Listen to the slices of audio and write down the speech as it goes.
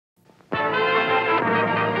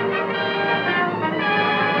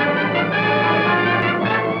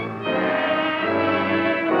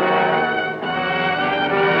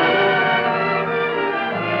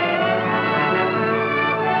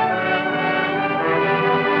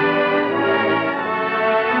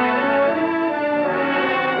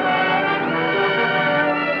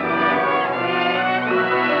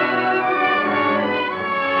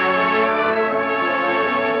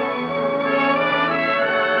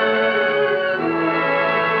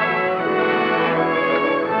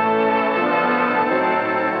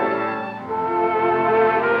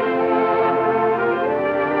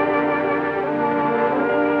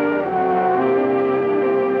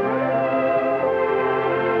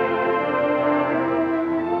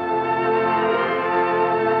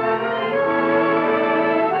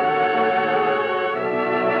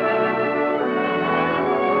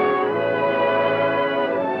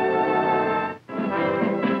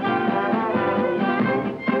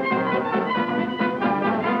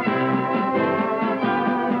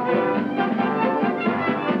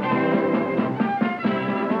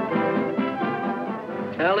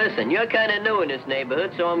Listen, you're kind of new in this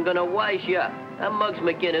neighborhood, so I'm gonna wise you up. I'm Muggs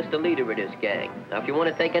McGinnis, the leader of this gang. Now, if you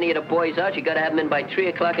want to take any of the boys out, you gotta have them in by 3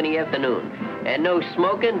 o'clock in the afternoon. And no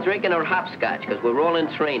smoking, drinking, or hopscotch, because we're all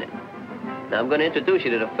in training. Now, I'm gonna introduce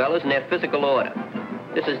you to the fellas in their physical order.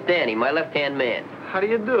 This is Danny, my left-hand man. How do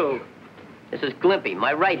you do? This is Glimpy,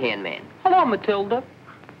 my right-hand man. Hello, Matilda.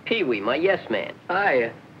 Pee-wee, my yes man.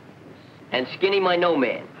 Hi. And Skinny, my no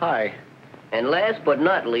man. Hi. And last but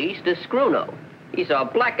not least is Scruno. He's our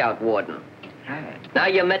blackout warden. Hi. Now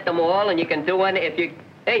you met them all, and you can do one if you...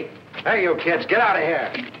 Hey! Hey, you kids, get out of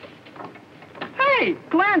here. Hey,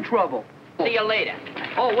 gland trouble. See you later.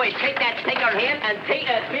 Oh, wait, take her hand and take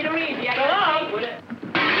her easy. I got with it.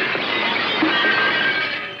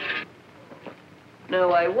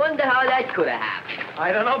 Now, I wonder how that could have happened.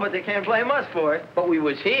 I don't know, but they can't blame us for it. But we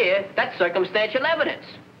was here. That's circumstantial evidence.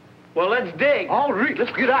 Well, let's dig. All right,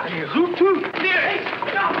 let's get out of here. Zoot toot. Hey,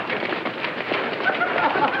 stop!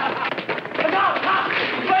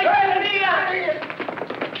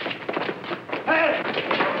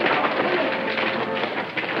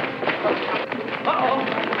 Uh-oh.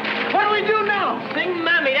 What do we do now? Sing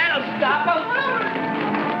Mammy, that'll stop them.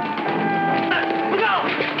 Look out!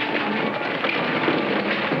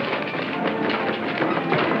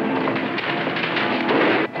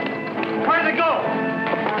 Where'd it go?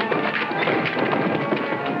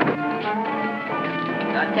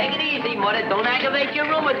 Now, take it easy, Mother. Don't aggravate your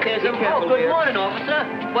rheumatism. Be careful, Good dear. morning, officer.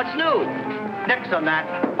 What's new? Nix on that.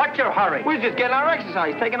 What's your hurry? We're just getting our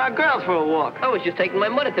exercise, taking our girls for a walk. I was just taking my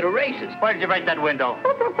mother to the races. Why did you break that window?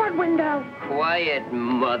 What window? Quiet,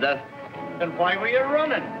 Mother. Then why were you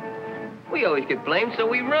running? We always get blamed, so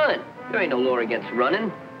we run. There ain't no law against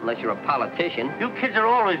running, unless you're a politician. You kids are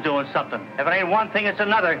always doing something. If it ain't one thing, it's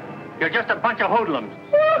another. You're just a bunch of hoodlums.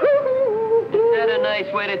 Is that a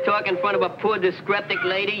nice way to talk in front of a poor, dyspeptic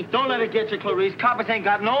lady? Don't let it get you, Clarice. Coppers ain't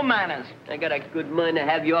got no manners. I got a good mind to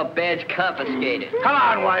have your badge confiscated. Come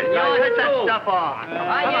on, white guy. You're Take that through. stuff off.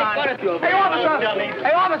 I ain't gonna... Hey, officer!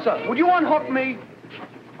 Hey, officer! Would you unhook me?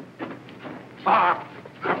 Ah,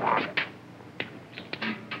 come on.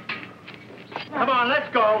 Come on, let's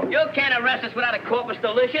go. You can't arrest us without a corpus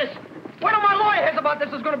delicious. What do my lawyer hears about this?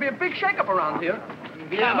 There's going to be a big shakeup around here.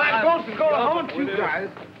 Yeah, my ghost is going home to you guys.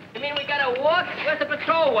 You mean we gotta walk? Where's the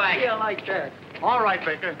patrol wagon? Yeah, like that. All right,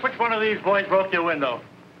 Baker. Which one of these boys broke your window?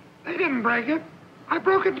 They didn't break it. I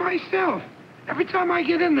broke it myself. Every time I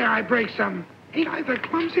get in there, I break something. Ain't I the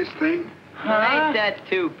clumsiest thing? Ain't that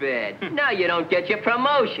too bad? Now you don't get your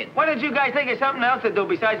promotion. Why did you guys think of something else to do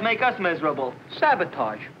besides make us miserable?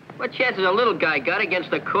 Sabotage. What chances a little guy got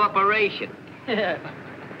against a corporation? Hey,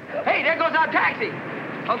 there goes our taxi.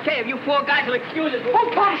 Okay, if you 4 guys will excuse us...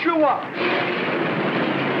 Who pumps you up?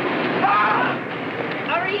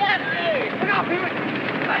 Hurry up! Look out, Pee-wee.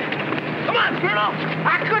 Come on, Bruno.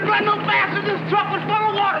 I couldn't run no faster. This truck was full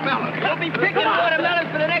of watermelon. You'll be picking watermelons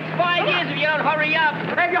for the next 5 years if you don't hurry up.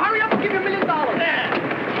 Hey, if you hurry up, I'll give you $1 million.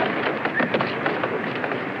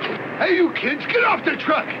 Hey, you kids, get off the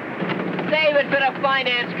truck. Save it for the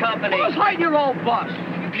finance company. Who's hiding your old bus?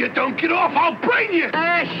 If you don't get off, I'll brain you.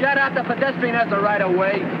 Ah, shut up. The pedestrian has the right of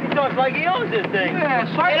way. He talks like he owns this thing. Yeah,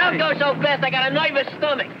 Hey, don't go so fast. I got a nervous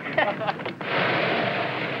stomach.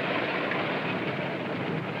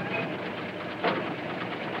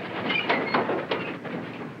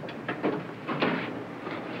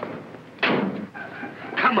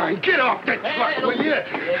 Come on, get off the truck, will you?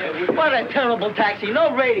 What a terrible taxi.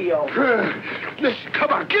 No radio. Listen,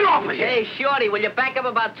 come on, get off of here. Hey, Shorty, will you back up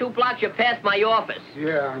about 2 blocks? You're past my office.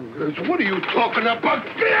 Yeah, what are you talking about?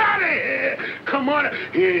 Get out of here. Come on.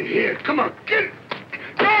 Here, come on, get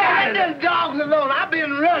Let them dogs alone. I've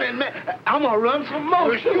been running, man. I'm going to run some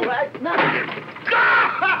more right now.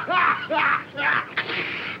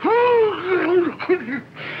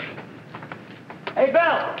 Hey,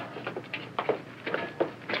 Bill.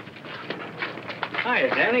 Hiya,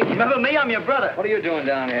 Danny. Remember me? I'm your brother. What are you doing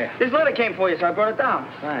down here? This letter came for you, so I brought it down.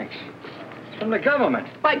 Thanks. It's from the government.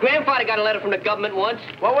 My grandfather got a letter from the government once.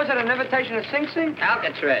 What was it, an invitation to Sing Sing?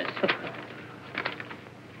 Alcatraz.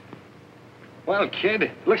 Well,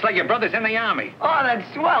 kid, looks like your brother's in the Army. Oh, that's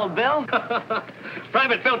swell, Bill.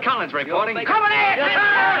 Private Phil Collins reporting. Coming in!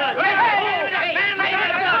 Submarine!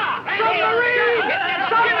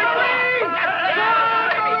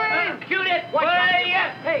 Shoot it!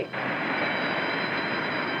 Hey.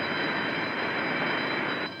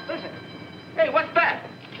 Listen. Hey, what's that?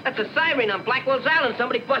 That's a siren on Blackwell's Island.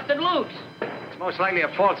 Somebody busted loose. It's most likely a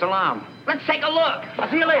false alarm. Let's take a look. I'll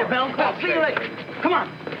see you later, Bill. I'll see you later. Come on.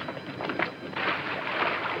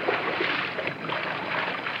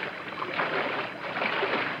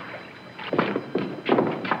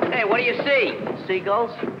 Hey, what do you see?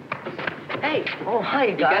 Seagulls? Hey. Oh, hi,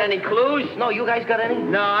 guys. You got any clues? No, you guys got any?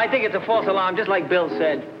 No, I think it's a false alarm, just like Bill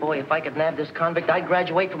said. Boy, if I could nab this convict, I'd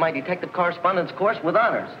graduate from my detective correspondence course with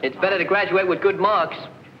honors. It's better to graduate with good marks.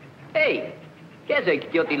 Hey, here's a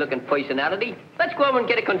guilty-looking personality. Let's go over and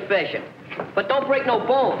get a confession. But don't break no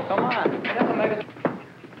bones. Come on.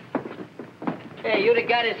 Hey, you the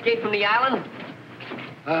guy that escaped from the island?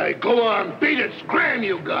 Hey, go on, beat it. Scram,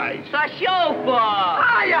 you guys. It's a chauffeur.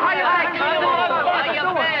 How you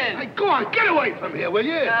been? Hey, go on, get away from here, will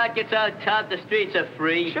you? It's so tough. The streets are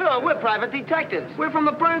free. Sure, we're private detectives. We're from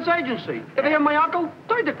the Burns Agency. Ever hear my uncle?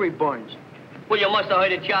 Third-degree burns. Well, you must have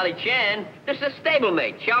heard of Charlie Chan. This is a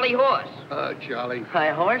stablemate, Charlie Horse. Charlie.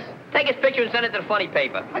 Hi, Horse. Take his picture and send it to the funny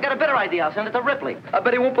paper. I got a better idea. I'll send it to Ripley. I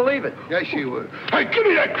bet he won't believe it. Yes, she would. Hey, give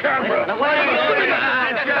me that camera. Now, wait a Wait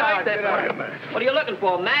a minute. What are you looking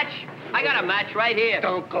for, a match? I got a match right here.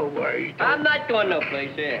 Don't go away. I'm not going no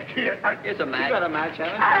place here. Here's a match. You got a match,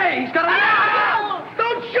 haven't you? Hey, he's got a rod!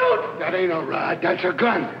 Don't shoot! That ain't a rod. That's a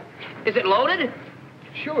gun. Is it loaded?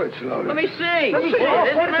 Sure, it's loaded. Let me see. Let me see. Oh,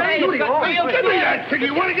 this What is man it? has got real Give me good. that thing.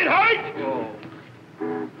 You want to get hurt?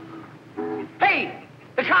 Hey,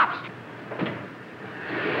 the cops.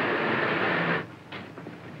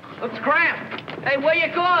 Looks cramped. Hey, where you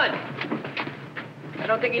going? I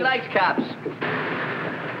don't think he likes cops.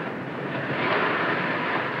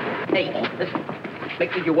 Hey, listen.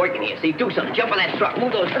 Make sure you're working here. See, do something. Jump on that truck.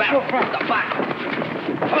 Move those barrels. The back.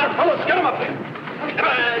 Come on, fellas, get him up there. Come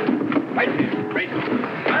on. Right there. Right there.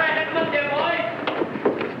 All right, let's look there, boys.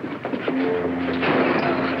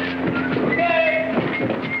 Okay.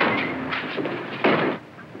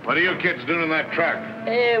 What are you kids doing in that truck?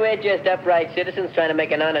 Hey, we're just upright citizens trying to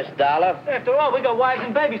make an honest dollar. After all, we got wives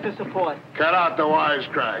and babies to support. Cut out the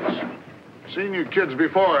wisecracks. Seen you kids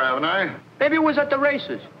before, haven't I? Maybe it was at the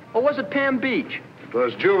races. Or was it Palm Beach? It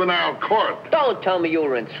was juvenile court. Don't tell me you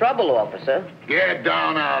were in trouble, officer. Get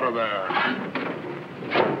down out of there.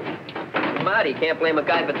 Marty, can't blame a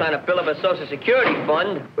guy for trying to fill up a Social Security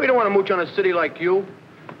fund. We don't want to mooch on a city like you.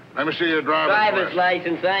 Let me see your Driver's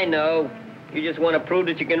license, I know. You just want to prove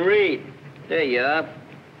that you can read. There you are.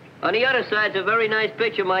 On the other side's a very nice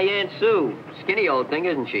picture of my Aunt Sue. Skinny old thing,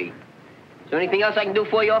 isn't she? Is there anything else I can do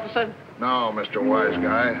for you, officer? No, Mr. Wise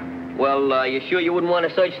Guy. Well, you sure you wouldn't want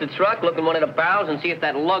to search the truck, look in one of the barrels, and see if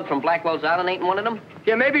that lug from Blackwell's Island ain't in one of them?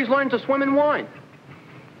 Yeah, maybe he's learning to swim in wine.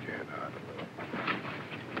 Get out of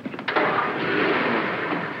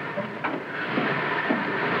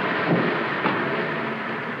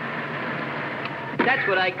there. That's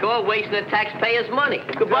what I call wasting the taxpayers' money.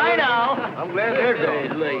 Goodbye now. I'm glad they're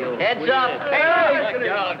gone. Heads up. Hey,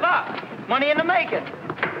 look, money in the making.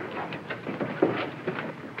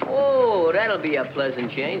 Oh, that'll be a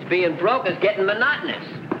pleasant change. Being broke is getting monotonous.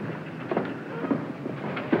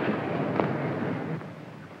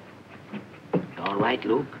 All right,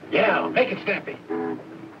 Luke? Yeah, make it snappy.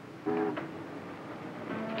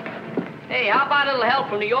 Hey, how about a little help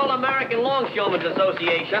from the All-American Longshoremen's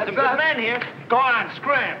Association? Got some good men here. Go on,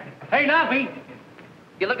 scram. Hey, Nobby.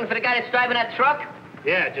 You looking for the guy that's driving that truck?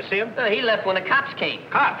 Yeah, did you see him? He left when the cops came.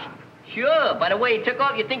 Cops. Sure, by the way he took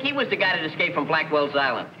off, you'd think he was the guy that escaped from Blackwell's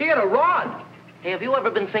Island. He had a rod. Hey, have you ever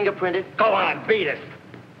been fingerprinted? Go on, beat it.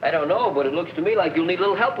 I don't know, but it looks to me like you'll need a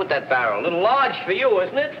little help with that barrel. A little large for you,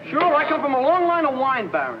 isn't it? Sure, I come from a long line of wine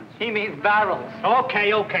barons. He means barrels. Okay.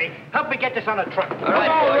 Help me get this on the truck. All right,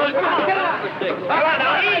 boys. Come on, Get out. Come on,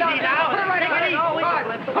 now, easy now. Take it easy.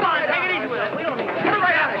 Come on, take it easy with it. We don't need that. Put it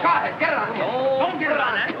right on it. Go ahead, get it on. Don't get it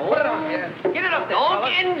on that. Put it on here. Get it up there. Don't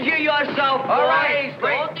injure yourself, boys. All right,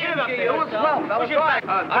 Don't get it up injure there. yourself. Push it back.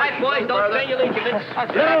 All right, boys, don't strain your ligaments.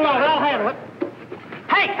 Let it alone. I'll handle it.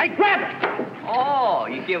 Hey, grab it. Oh,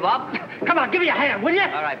 you give up? Come on, give me a hand, will you?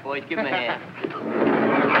 All right, boys, give him a hand.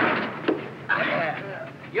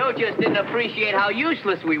 You just didn't appreciate how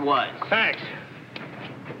useless we was. Thanks.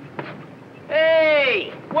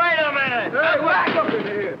 Hey! Wait a minute. Hey, whack up in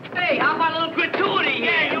here. Hey, how about a little gratuity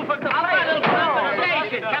here? Yeah, you put the How about a little plate.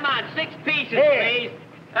 compensation? Come on, 6 pieces, Here. please.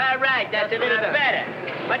 All right, that's a little better.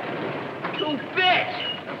 But 2 bits.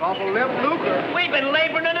 Awful limp lucre. We've been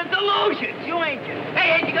laboring in a delusion. You ain't you?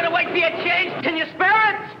 Hey, ain't you gonna wait for your change? Can you spare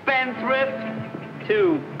it? Spendthrift.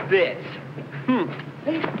 2 bits.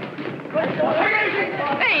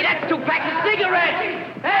 Hey, that's 2 packs of cigarettes.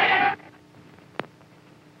 Hey, that's...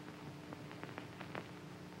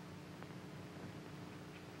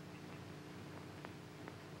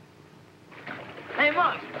 Hey,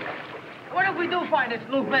 Monk. What if we do find this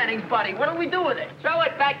Luke Manning's body? What do we do with it? Throw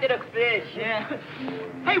it back to the fish. Yeah.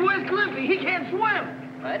 Hey, where's Cliffy? He can't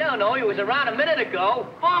swim. I don't know. He was around a minute ago.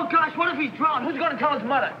 Oh, gosh, what if he's drowned? Who's going to tell his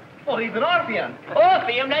mother? Oh, he's an Orpheum.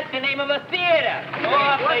 Orpheum, that's the name of a theater.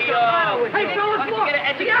 Orpheum. Hey, fellas, look. Get an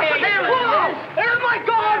Yeah, education. whoa! There's my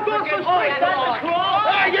guard, go so straight. That's a claw.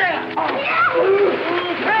 Oh, yeah.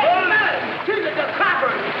 Hey, what's the matter? Jesus, the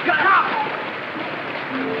copper. Got up.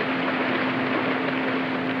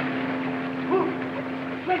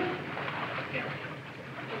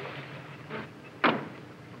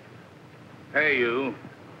 Hey, you.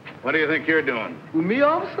 What do you think you're doing? Me,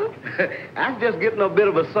 officer? I'm just getting a bit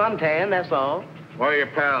of a suntan, that's all. Where are your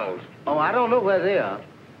pals? Oh, I don't know where they are.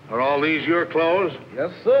 Are all these your clothes?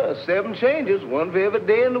 Yes, sir. 7 changes, one for every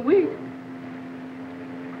day in the week.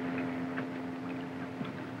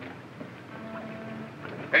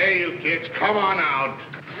 Hey, you kids, come on out.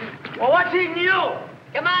 Well, what's eating you?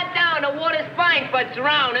 Come on down. The water's fine for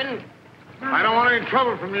drowning. I don't want any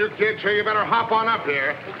trouble from you kids, so you better hop on up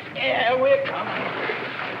here. Yeah, we're coming.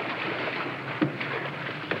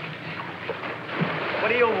 What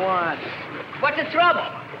do you want? What's the trouble?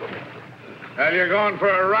 Well, you're going for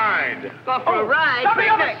a ride. Go for a ride. Let me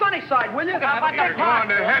on the sunny side, will you? How about You're that going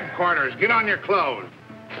to park? headquarters. Get on your clothes.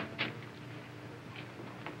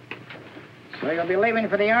 So you'll be leaving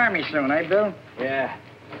for the Army soon, eh, Bill? Yeah.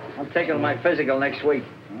 I'm taking my physical next week.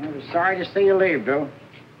 I'm sorry to see you leave, Bill.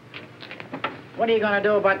 What are you going to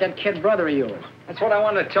do about that kid brother of yours? That's what I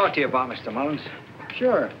wanted to talk to you about, Mr. Mullins.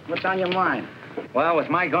 Sure. What's on your mind? Well, with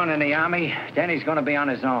my going in the Army, Danny's going to be on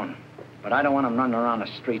his own. But I don't want him running around the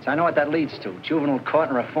streets. I know what that leads to. Juvenile court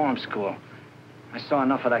and reform school. I saw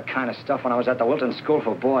enough of that kind of stuff when I was at the Wilton School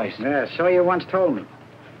for Boys. Yeah, so you once told me.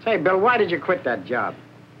 Say, Bill, why did you quit that job?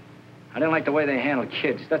 I didn't like the way they handled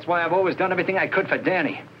kids. That's why I've always done everything I could for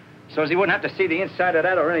Danny. So as he wouldn't have to see the inside of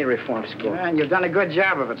that or any reform school. Yeah, and you've done a good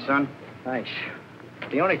job of it, son. Thanks.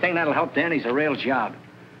 The only thing that'll help Danny's a real job.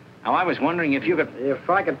 Now, I was wondering if you could... If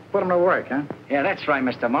I could put him to work, huh? Yeah, that's right,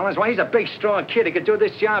 Mr. Mullins. Why, he's a big, strong kid. He could do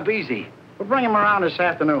this job easy. We'll bring him around this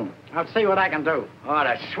afternoon. I'll see what I can do. Oh,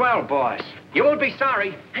 that's swell, boss. You won't be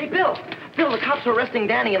sorry. Hey, Bill. Bill, the cops are arresting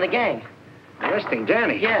Danny and the gang. Arresting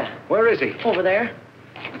Danny? Yeah. Where is he? Over there.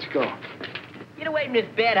 Let's go. Get away from this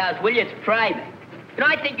bad house, will you? It's private. You know,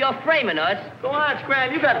 I think you're framing us. Go on,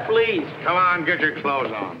 Scram, you got fleas. Come on, get your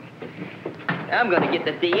clothes on. I'm gonna get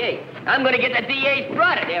the DA. I'm gonna get the DA's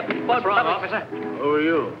brother there. What's wrong, officer? Who are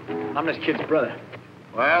you? I'm this kid's brother.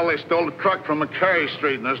 Well, they stole a truck from McCary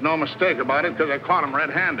Street, and there's no mistake about it because I caught them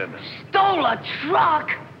red-handed. Stole a truck?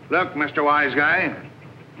 Look, Mr. Wise Guy,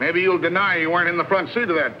 maybe you'll deny you weren't in the front seat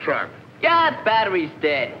of that truck. Yeah, battery's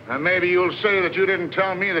dead. And maybe you'll say that you didn't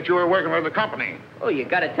tell me that you were working for the company. Oh, you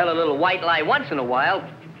gotta tell a little white lie once in a while.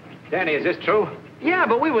 Danny, is this true? Yeah,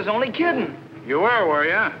 but we was only kidding. You were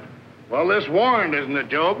you? Well, this warrant isn't a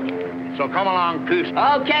joke, so come along, peace.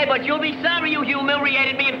 Okay, but you'll be sorry you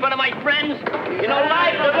humiliated me in front of my friends. You know,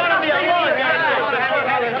 life is gonna be a long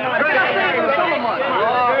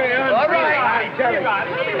All right. Get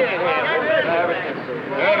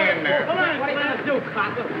in there. Come on, what are you gonna do,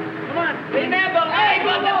 Cocker? Come on. Remember, life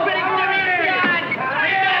was a pretty serious job.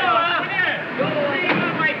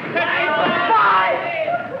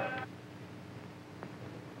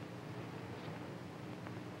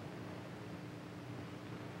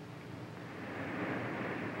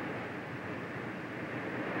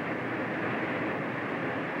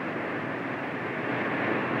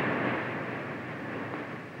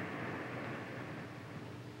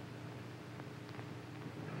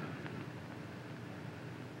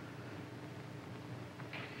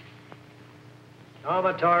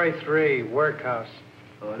 Dormitory 3, workhouse.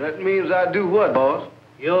 Oh, that means I do what, boss?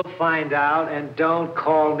 You'll find out, and don't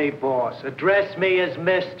call me boss. Address me as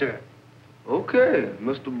Mr. Okay,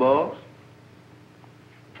 Mr. Boss.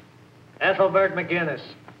 Ethelbert McGinnis.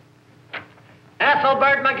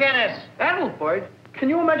 Ethelbert McGinnis! Ethelbert? Can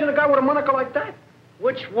you imagine a guy with a moniker like that?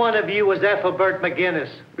 Which one of you was Ethelbert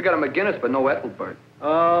McGinnis? We got a McGinnis, but no Ethelbert.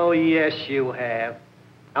 Oh, yes, you have.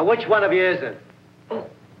 Now, which one of you is it?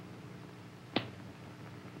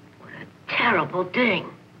 Terrible thing.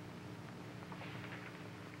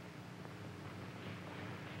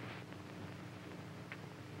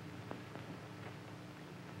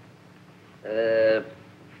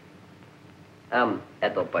 I'm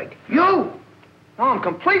Ethelbert. You? Oh, I'm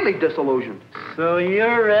completely disillusioned. So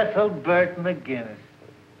you're Ethelbert McGinnis.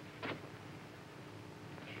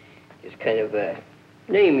 Just kind of a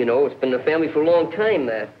name, you know. It's been in the family for a long time.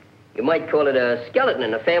 You might call it a skeleton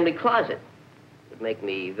in a family closet. It'd make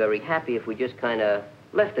me very happy if we just kind of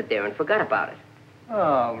left it there and forgot about it.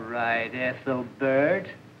 All right, Ethelbert.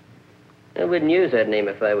 I wouldn't use that name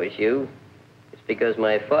if I was you. It's because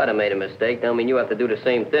my father made a mistake. Don't mean you have to do the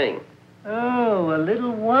same thing. Oh, a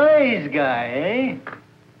little wise guy, eh?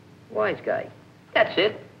 Wise guy. That's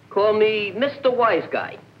it. Call me Mr. Wise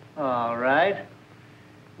Guy. All right.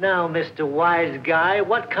 Now, Mr. Wise Guy,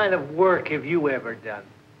 what kind of work have you ever done?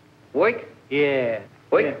 Work? Yeah.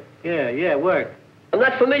 Work? Yeah, work. I'm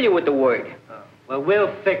not familiar with the word. Oh, well,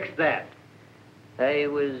 we'll fix that. I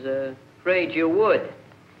was afraid you would.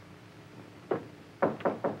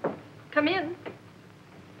 Come in.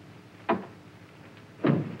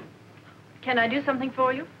 Can I do something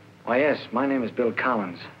for you? Why, yes. My name is Bill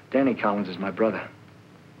Collins. Danny Collins is my brother.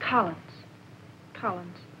 Collins.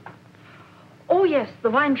 Oh, yes, the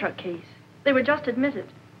wine truck case. They were just admitted.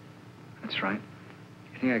 That's right.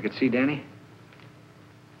 You think I could see Danny?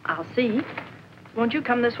 I'll see. Won't you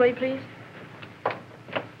come this way, please?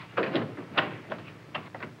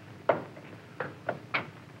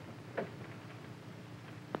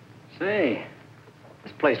 Say,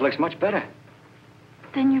 this place looks much better.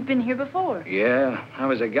 Then you've been here before. Yeah, I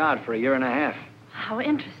was a guard for 1.5 years. How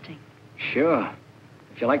interesting. Sure.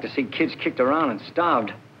 If you like to see kids kicked around and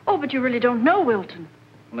starved. Oh, but you really don't know Wilton.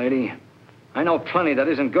 Lady, I know plenty that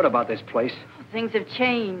isn't good about this place. Oh, things have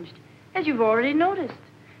changed, as you've already noticed.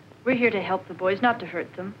 We're here to help the boys, not to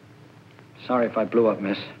hurt them. Sorry if I blew up,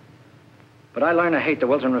 miss. But I learned to hate the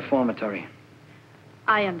Wilton Reformatory.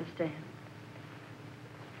 I understand.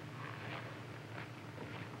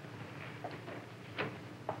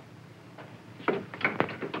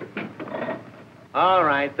 All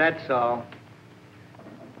right, that's all.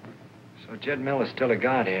 So Jed Miller's still a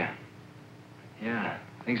guard here. Yeah,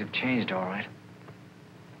 things have changed, all right.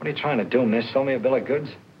 What are you trying to do, miss? Sell me a bill of goods?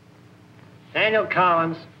 Daniel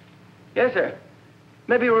Collins. Yes, sir.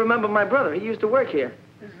 Maybe you remember my brother. He used to work here.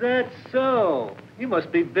 Is that so? You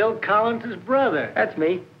must be Bill Collins' brother. That's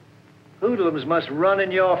me. Hoodlums must run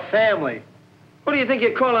in your family. Who do you think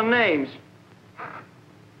you're calling names?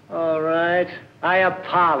 All right. I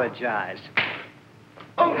apologize.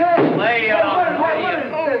 Okay. Lay off.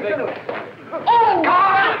 Oh,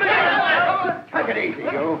 God! Take it easy,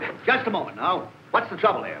 you. Just a moment now. What's the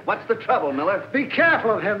trouble here? What's the trouble, Miller? Be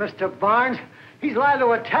careful of him, Mr. Barnes. He's liable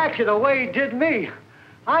to attack you the way he did me.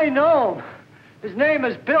 I know him. His name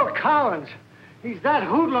is Bill Collins. He's that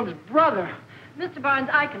hoodlum's brother. Mr. Barnes,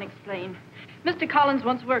 I can explain. Mr. Collins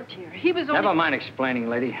once worked here. He was only... Never mind explaining,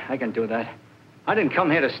 lady. I can do that. I didn't come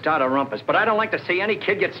here to start a rumpus, but I don't like to see any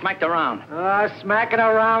kid get smacked around. Smacking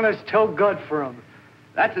around is too good for him.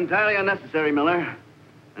 That's entirely unnecessary, Miller.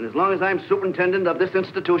 And as long as I'm superintendent of this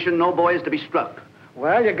institution, no boy is to be struck.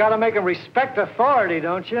 Well, you gotta make him respect authority,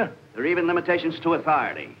 don't you? There are even limitations to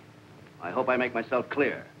authority. I hope I make myself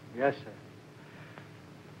clear. Yes, sir.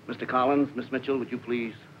 Mr. Collins, Miss Mitchell, would you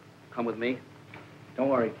please come with me? Don't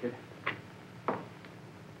worry, kid.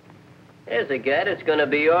 There's a guy that's gonna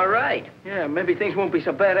be all right. Yeah, maybe things won't be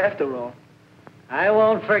so bad after all. I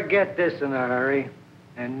won't forget this in a hurry,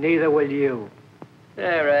 and neither will you.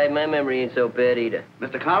 All right, my memory ain't so bad either.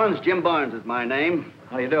 Mr. Collins, Jim Barnes is my name.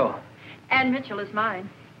 How do you do? Ann Mitchell is mine.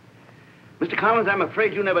 Mr. Collins, I'm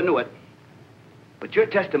afraid you never knew it, but your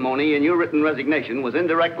testimony in your written resignation was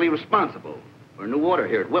indirectly responsible for new order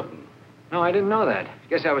here at Wilton. No, I didn't know that.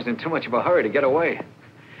 Guess I was in too much of a hurry to get away.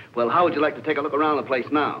 Well, how would you like to take a look around the place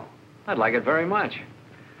now? I'd like it very much.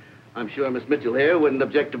 I'm sure Miss Mitchell here wouldn't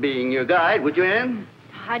object to being your guide, would you, Ann?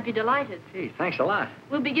 I'd be delighted. Gee, thanks a lot.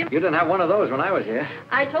 We'll begin... You didn't have one of those when I was here.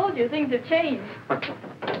 I told you, things have changed.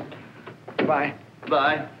 Goodbye.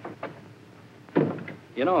 Bye.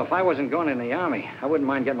 You know, if I wasn't going in the Army, I wouldn't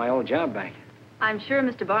mind getting my old job back. I'm sure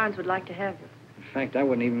Mr. Barnes would like to have you. In fact, I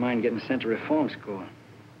wouldn't even mind getting sent to reform school.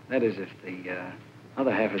 That is, if the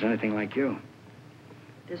other half is anything like you.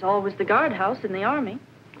 There's always the guardhouse in the Army.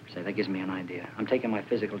 Say, that gives me an idea. I'm taking my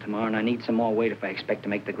physical tomorrow, and I need some more weight if I expect to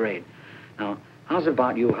make the grade. Now, how's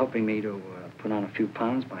about you helping me to put on a few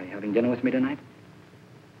pounds by having dinner with me tonight?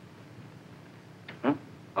 Huh?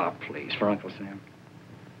 Oh, please, for Uncle Sam.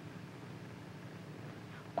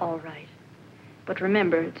 All right. But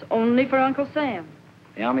remember, it's only for Uncle Sam.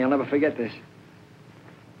 The Army will never forget this.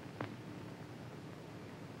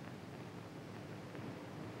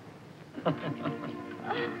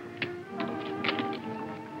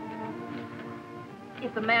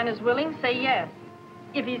 If the man is willing, say yes.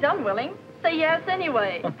 If he's unwilling, say yes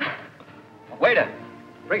anyway. Waiter,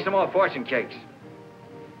 bring some more fortune cakes.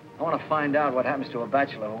 I want to find out what happens to a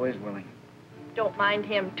bachelor who is willing. Don't mind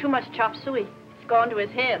him. Too much chop suey. It's gone to his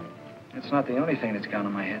head. It's not the only thing that's gone to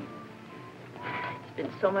my head. It's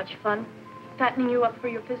been so much fun, fattening you up for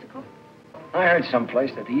your physical. I heard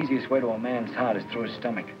someplace that the easiest way to a man's heart is through his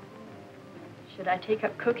stomach. Should I take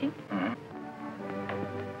up cooking? Mm-hmm.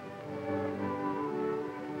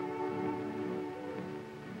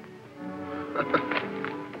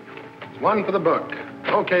 It's one for the book.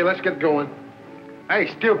 Okay, let's get going. Hey,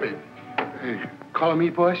 stupid. Hey, calling me,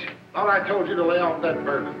 boss? Thought I told you to lay off that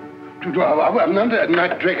bourbon. I'm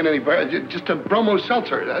not drinking any bourbon. Just a bromo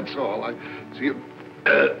seltzer, that's all. See?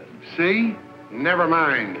 See? Never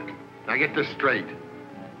mind. Now get this straight.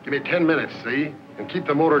 Give me 10 minutes, see? And keep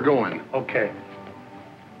the motor going. Okay.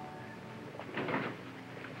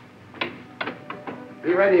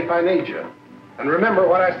 Be ready if I need you. And remember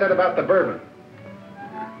what I said about the bourbon.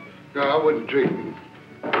 No, I wouldn't drink.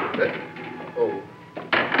 Oh.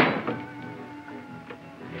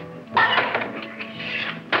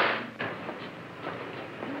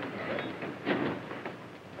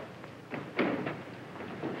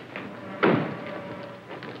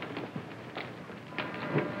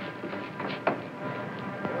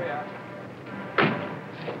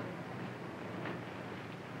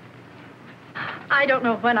 I don't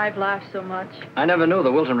know when I've laughed so much. I never knew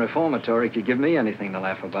the Wilton Reformatory could give me anything to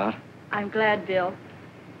laugh about. I'm glad, Bill.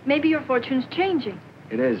 Maybe your fortune's changing.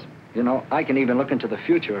 It is. You know, I can even look into the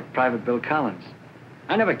future of Private Bill Collins.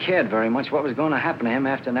 I never cared very much what was going to happen to him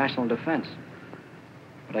after national defense.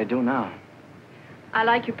 But I do now. I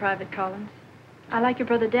like you, Private Collins. I like your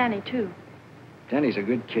brother Danny, too. Danny's a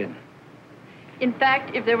good kid. In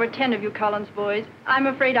fact, if there were 10 of you Collins boys, I'm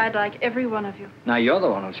afraid I'd like every one of you. Now, you're the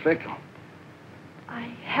one who's fickle.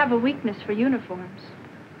 I have a weakness for uniforms.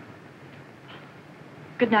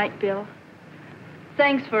 Good night, Bill.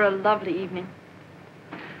 Thanks for a lovely evening.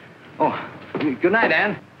 Oh, good night,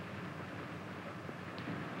 Ann.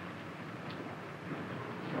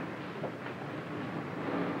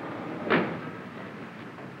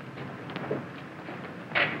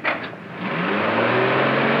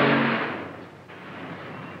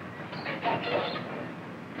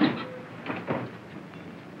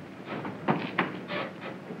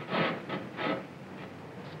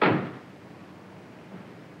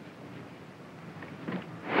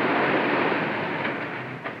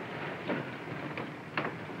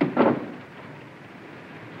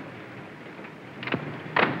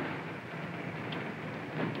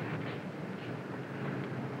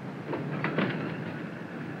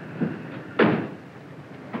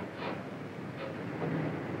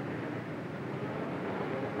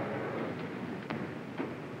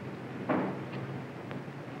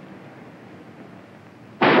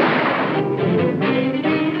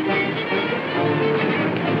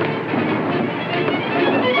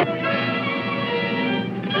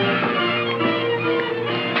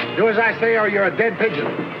 Do as I say or you're a dead pigeon.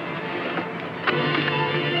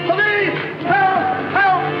 Police! Help!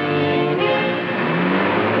 Help!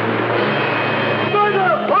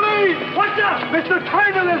 Murder! Police! What's up? Mr.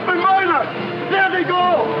 Tynan has been murdered! There they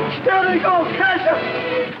go! There they go! Catch them!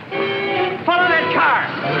 Follow that car!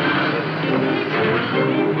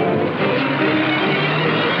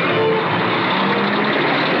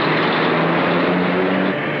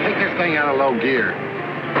 Take this thing out of low gear.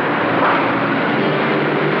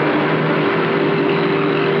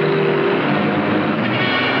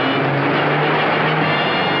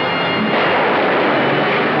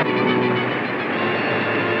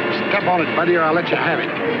 Step on it, buddy, or I'll let you have it.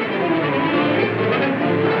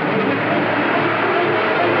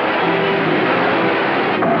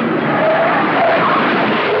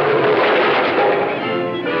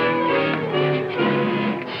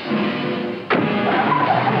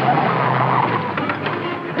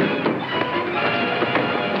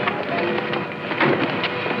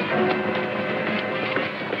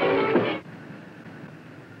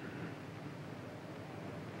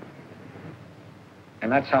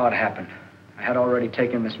 And that's how it happened. I had already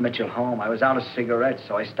taken Miss Mitchell home. I was out of cigarettes,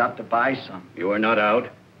 so I stopped to buy some. You were not out.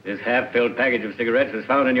 This half-filled package of cigarettes was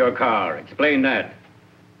found in your car. Explain that.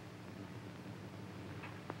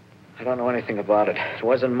 I don't know anything about it. It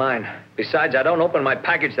wasn't mine. Besides, I don't open my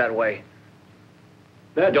package that way.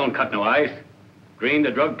 That don't cut no ice. Green,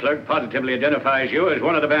 the drug clerk, positively identifies you as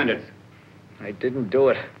one of the bandits. I didn't do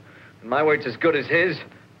it. And my word's as good as his.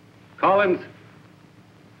 Collins,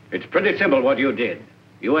 it's pretty simple what you did.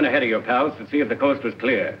 You went ahead of your pals to see if the coast was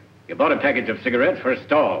clear. You bought a package of cigarettes for a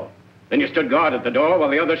stall. Then you stood guard at the door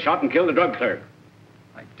while the others shot and killed the drug clerk.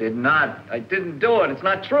 I did not. I didn't do it. It's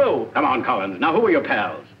not true. Come on, Collins. Now, who are your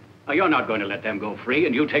pals? Now, you're not going to let them go free,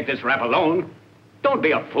 and you take this rap alone. Don't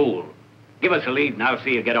be a fool. Give us a lead, and I'll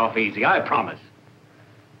see you get off easy. I promise.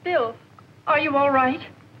 Bill, are you all right?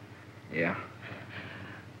 Yeah.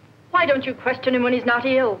 Why don't you question him when he's not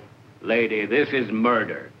ill? Lady, this is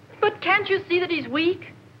murder. But can't you see that he's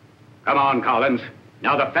weak? Come on, Collins.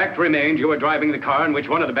 Now, the fact remains you were driving the car in which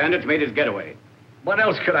one of the bandits made his getaway. What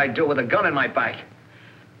else could I do with a gun in my back?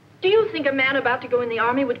 Do you think a man about to go in the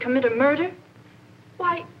army would commit a murder?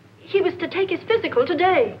 Why, He was to take his physical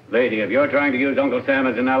today. Lady, if you're trying to use Uncle Sam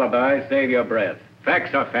as an alibi, save your breath.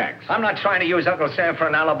 Facts are facts. I'm not trying to use Uncle Sam for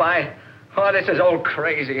an alibi. Oh, this is all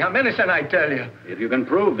crazy. I'm innocent, I tell you. If you can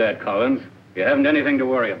prove that, Collins, you haven't anything to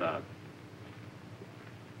worry about.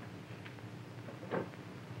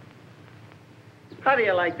 How do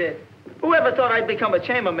you like this? Whoever thought I'd become a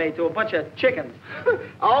chambermaid to a bunch of chickens? I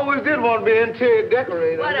always did want to be an interior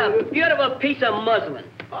decorator. What a beautiful piece of muslin.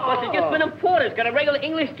 Must have just been imported. It's got a regular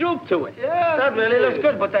English droop to it. Yeah, That really looks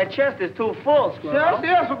good, but that chest is too full, Squirrel.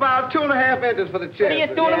 Yes, about 2.5 inches for the chest. What are you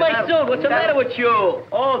doing to my suit? What's the matter with you?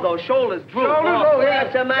 Oh, those shoulders droop.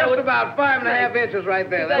 What's the matter with... about 5.5 inches right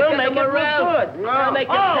there. We'll make it look good. I'll make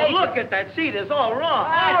it Oh, taste look at that seat. It's all wrong.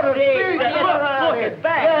 Ah, see. Look at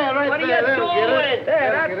that. Yeah, right What are there.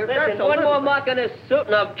 you doing? That's Listen, one more mark on this suit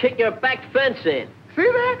and I'll kick your back fence in. See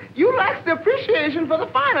that? You lack the appreciation for the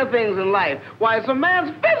finer things in life. Why, it's a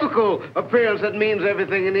man's physical appearance that means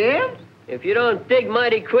everything in the end. If you don't dig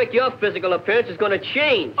mighty quick, your physical appearance is going to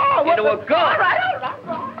change into a ghost. All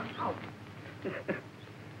right.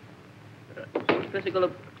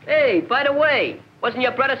 Hey, by the way, wasn't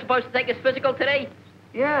your brother supposed to take his physical today?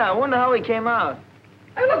 Yeah, I wonder how he came out.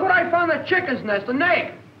 Hey, look what I found in the chicken's nest, a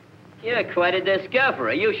egg. You're quite a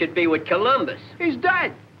discoverer. You should be with Columbus. He's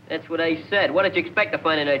dead. That's what I said. What did you expect to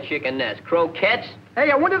find in that chicken nest? Croquettes?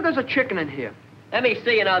 Hey, I wonder if there's a chicken in here. Let me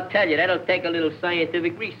see and I'll tell you. That'll take a little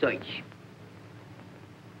scientific research.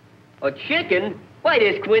 A chicken? Why,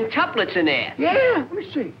 there's quintuplets in there. Yeah, let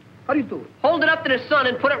me see. How do you do it? Hold it up to the sun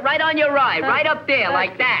and put it right on your eye, right up there,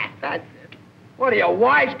 like that. That's it. What are you, a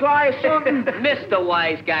wise guy or something? Mr.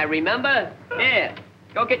 Wise Guy, remember? Here,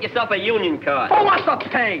 go get yourself a union card. Oh, what's the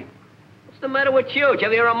pain? What's the matter with you? Did you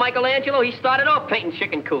ever hear of Michelangelo? He started off painting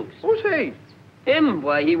chicken coops. Who's he? Him?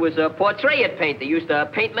 Why, he was a portrait painter. He used to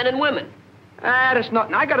paint men and women. Ah, that's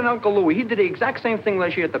nothing. I got an Uncle Louie. He did the exact same thing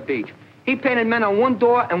last year at the beach. He painted men on one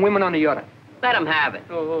door and women on the other. Let him have it.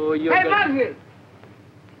 Oh, you're Hey, good. Leslie!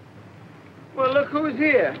 Well, look who's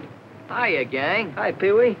here. Hiya, gang. Hi,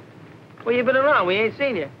 Pee-wee. Well, you been around. We ain't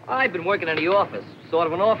seen you. I've been working in the office. Sort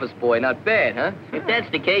of an office boy. Not bad, huh? If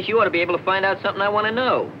that's the case, you ought to be able to find out something I want to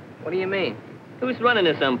know. What do you mean? Who's running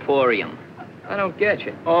this emporium? I don't get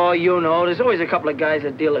you. Oh, you know, there's always a couple of guys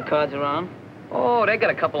that deal the cards around. Oh, they got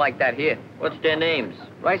a couple like that here. What's their names?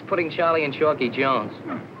 Rice Pudding Charlie and Chalky Jones.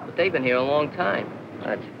 But they've been here a long time.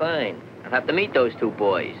 That's fine. I'll have to meet those two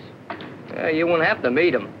boys. Yeah, you won't have to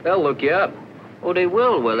meet them. They'll look you up. Oh, they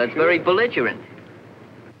will? Well, that's very belligerent.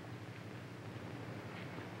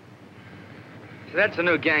 So that's the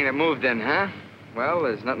new gang that moved in, huh? Well,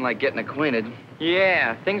 there's nothing like getting acquainted.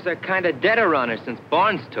 Yeah, things are kind of dead around her since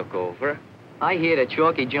Barnes took over. I hear that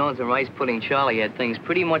Chalky Jones and Rice Pudding Charlie had things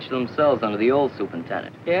pretty much to themselves under the old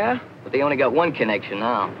superintendent. Yeah? But they only got one connection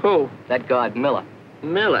now. Who? That guard Miller.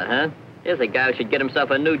 Miller, huh? Here's a guy who should get himself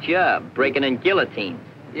a new job, breaking in guillotines.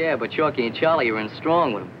 Yeah, but Chalky and Charlie are in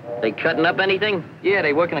strong with him. They cutting up anything? Yeah,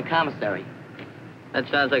 they work in a commissary. That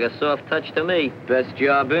sounds like a soft touch to me. Best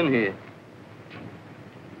job in here.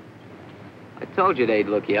 I told you they'd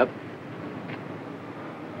look you up.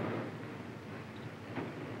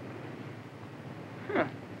 Huh.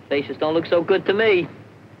 Faces don't look so good to me.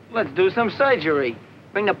 Let's do some surgery.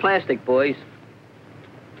 Bring the plastic, boys.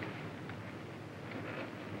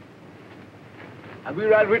 I'll be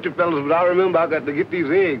right with you, fellas, but I remember I got to get these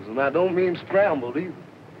eggs, and I don't mean scrambled either.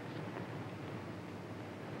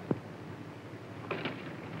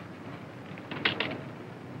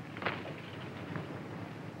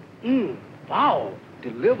 Wow.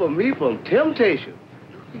 Deliver me from temptation.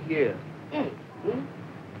 Look here.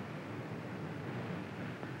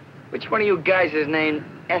 Which one of you guys is named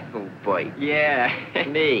Ethelboy? Yeah,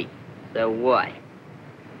 me. So what?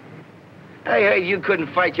 I heard you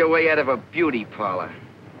couldn't fight your way out of a beauty parlor.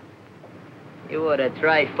 You ought to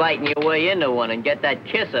try fighting your way into one and get that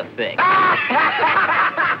kisser fix.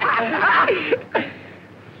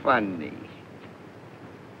 Funny.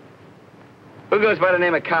 Who goes by the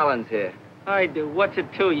name of Collins here? I do. What's it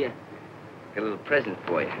to you? Got a little present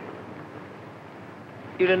for you.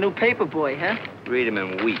 You're the new paper boy, huh? Read 'em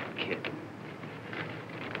in wheat, kid.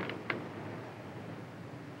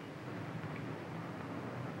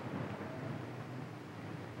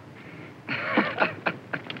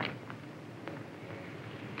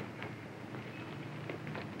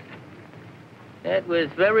 That was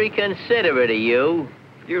very considerate of you.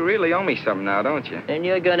 You really owe me something now, don't you? And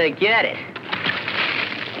you're gonna get it.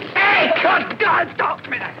 Hey, good God, don't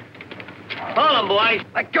me! Hold him, boys.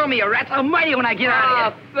 Let go of me, you rats. I'll murder you when I get out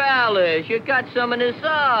of here. Fellas, you got some in his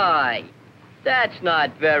eye. That's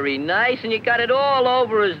not very nice, and you got it all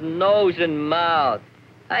over his nose and mouth.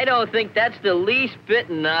 I don't think that's the least bit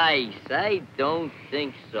nice. I don't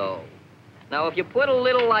think so. Now, if you put a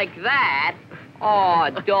little like that... Oh,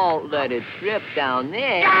 don't let it drip down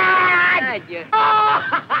there. God! You... God!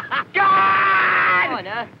 Come on,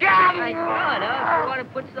 huh? God! Come on, huh? You want to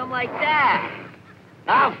put some like that.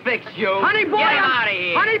 I'll fix you. Honey boy, Get out of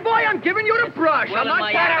here. Honey boy, I'm giving you the brush. Well, I'm not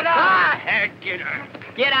my getting head, get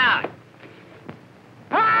out. Get out.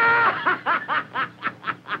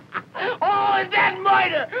 Oh, is that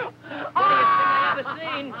murder? Funniest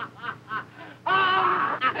thing I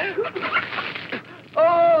ever seen.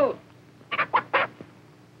 Oh!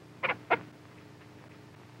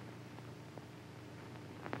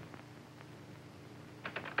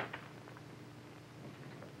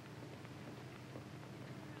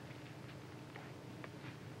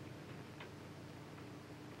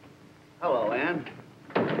 Hello, Ann.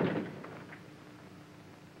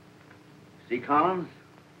 See Collins?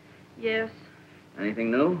 Yes.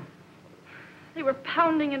 Anything new? They were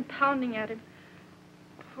pounding and pounding at him.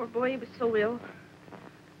 Poor boy, he was so ill.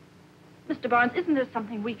 Mr. Barnes, isn't there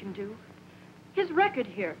something we can do? His record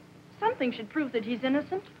here. Something should prove that he's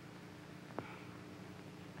innocent.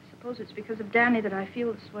 I suppose it's because of Danny that I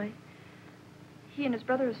feel this way. He and his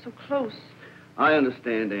brother are so close. I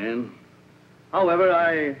understand, Ann. However,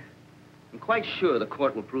 I'm quite sure the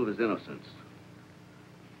court will prove his innocence.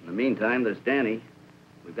 In the meantime, there's Danny.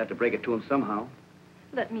 We've got to break it to him somehow.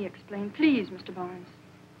 Let me explain, please, Mr. Barnes.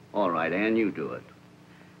 All right, Ann, you do it.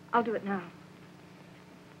 I'll do it now.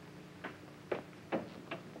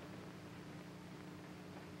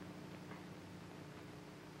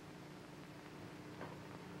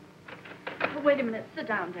 Oh, wait a minute. Sit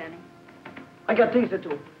down, Danny. I got things to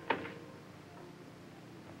do.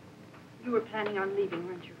 You were planning on leaving,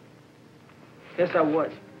 weren't you? Yes, I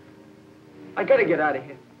was. I gotta get out of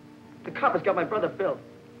here. The coppers got my brother Bill.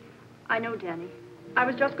 I know, Danny. I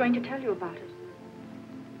was just going to tell you about it.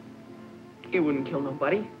 He wouldn't kill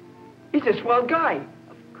nobody. He's a swell guy.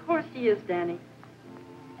 Of course he is, Danny.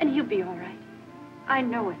 And he'll be all right. I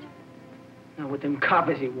know it. Now, with them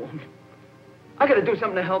coppers, he won't. I gotta do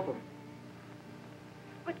something to help him.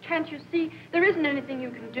 But can't you see? There isn't anything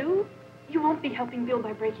you can do. You won't be helping Bill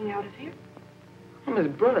by breaking out of here. I'm his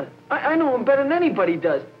brother. I know him better than anybody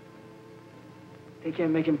does. They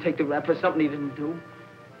can't make him take the rap for something he didn't do.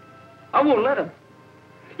 I won't let him.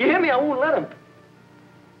 You hear me? I won't let him.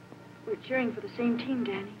 We're cheering for the same team,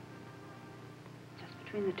 Danny. Just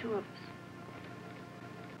between the two of us.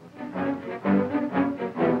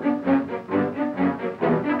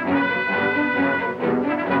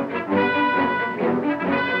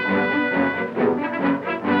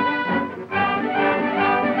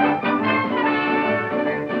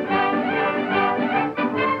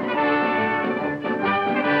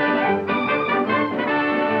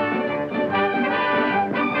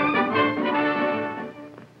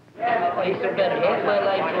 I spent half my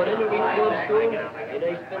life going into reform school, and I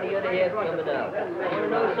spend the other half coming out. Want to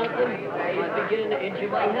know something? It's beginning to injure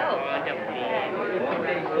my health.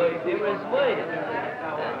 They were smiling.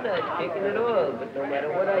 I'm not kicking at all, but no matter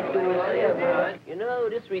what I do or say, I'm not. You know,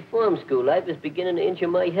 this reform school life is beginning to injure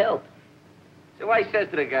my health. So I says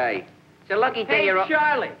to the guy, it's a lucky thing you're... Hey,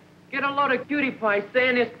 Charlie, get a load of cutie pie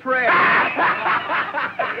saying this prayer.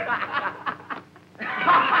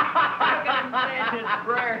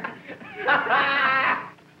 prayer.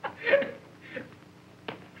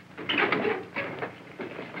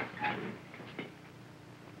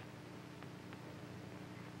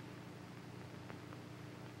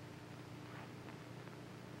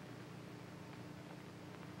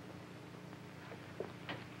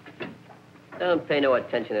 Don't pay no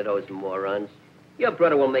attention to those morons. Your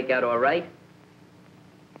brother will make out all right.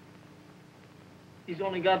 He's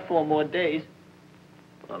only got 4 more days.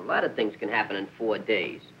 Well, a lot of things can happen in 4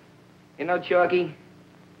 days. You know, Chalky,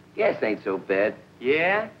 gas ain't so bad.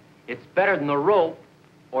 Yeah? It's better than the rope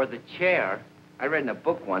or the chair. I read in a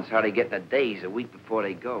book once how they get the days a week before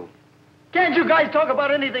they go. Can't you guys talk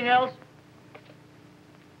about anything else?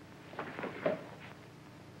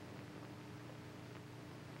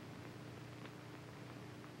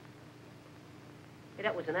 Hey,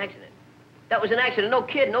 that was an accident. That was an accident. No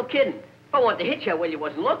kidding, no kidding. If I wanted to hit you, well, you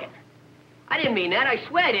wasn't looking. I didn't mean that. I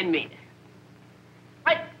swear I didn't mean it.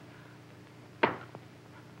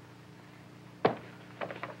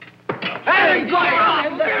 Hey, go!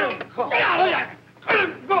 Get out of here!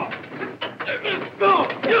 Go! Go!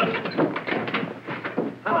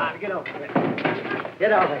 Come on, get over here.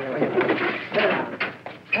 Get over here. Sit down.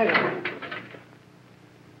 Sit down.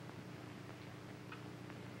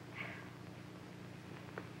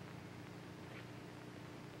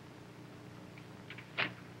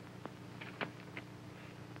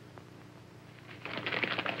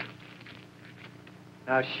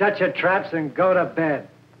 Now shut your traps and go to bed.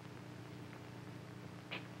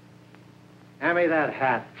 Hand me that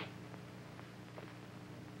hat.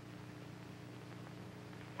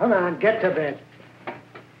 Come on, get to bed.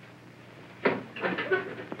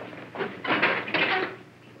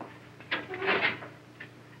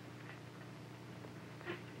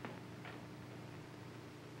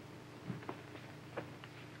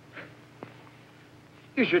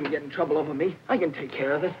 You shouldn't get in trouble over me. I can take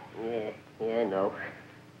care of it. Yeah, I know.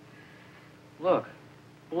 Look,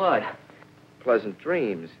 blood. Pleasant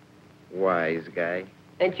dreams, wise guy.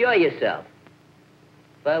 Enjoy yourself.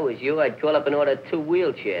 If I was you, I'd call up and order 2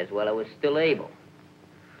 wheelchairs while I was still able.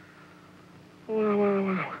 You can't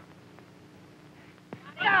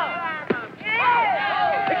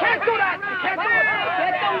do that! You can't do it!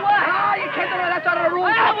 Can't do what? Ah, you can't do that! That's out of the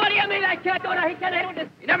rules! Ah, what do you mean I can't do that? He can't handle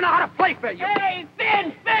this. You never know how to play fair, you... Hey,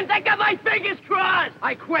 Vince! I got my fingers crossed!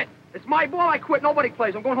 I quit. It's my ball, I quit. Nobody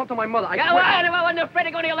plays. I'm going home to my mother. I quit. Go on. If I wasn't afraid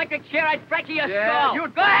to go to the electric chair, I'd fracture your skull.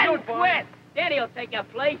 you'd go ahead and you'd quit. Danny will take your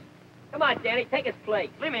place. Come on, Danny, take his place.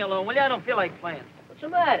 Leave me alone, will you? I don't feel like playing. What's the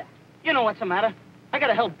matter? You know what's the matter. I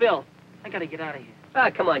gotta help Bill. I gotta get out of here. Ah,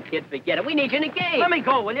 come on, kid, forget it. We need you in the game. Let me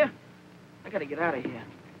go, will you? I gotta get out of here.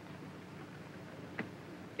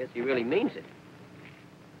 Guess he really means it.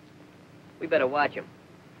 We better watch him.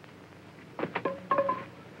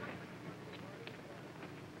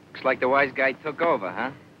 Looks like the wise guy took over,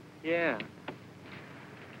 huh? Yeah.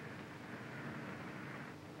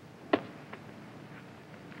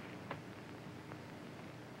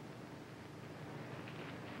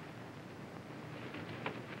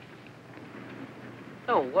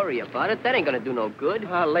 Don't worry about it. That ain't gonna do no good.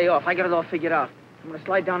 Lay off. I got it all figured out. I'm gonna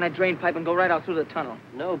slide down that drain pipe and go right out through the tunnel.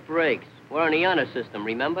 No brakes. We're on the honor system,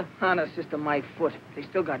 remember? Honor system, my foot. They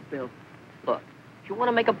still got Bill. Look, if you want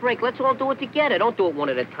to make a break, let's all do it together. Don't do it one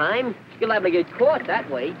at a time. You're liable to get caught that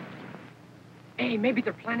way. Hey, maybe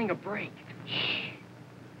they're planning a break. Shh.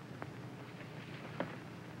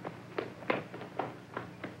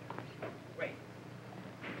 Wait.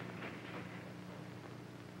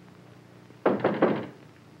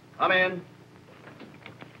 Come in.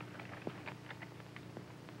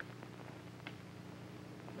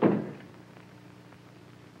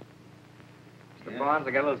 Mr. Barnes,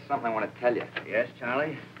 I got a little something I want to tell you. Yes,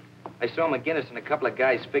 Charlie? I saw McGinnis and a couple of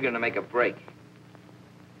guys figuring to make a break.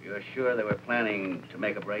 You're sure they were planning to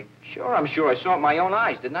make a break? Sure, I'm sure. I saw it with my own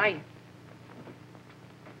eyes, didn't I?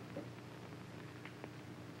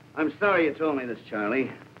 I'm sorry you told me this,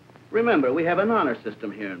 Charlie. Remember, we have an honor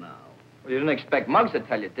system here now. Well, you didn't expect Muggs to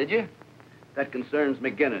tell you, did you? That concerns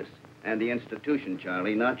McGinnis and the institution,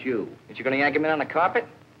 Charlie, not you. Aren't you going to yank him in on the carpet?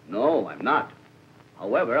 No, I'm not.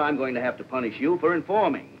 However, I'm going to have to punish you for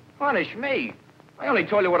informing. Punish me? I only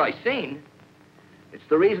told you what I seen. It's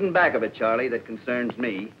the reason back of it, Charlie, that concerns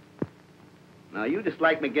me. Now, you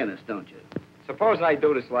dislike McGinnis, don't you? Supposing I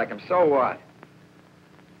do dislike him, so what?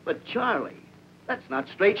 But, Charlie, that's not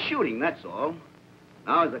straight shooting, that's all.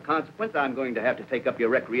 Now, as a consequence, I'm going to have to take up your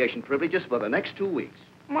recreation privileges for the next 2 weeks.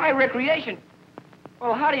 My recreation?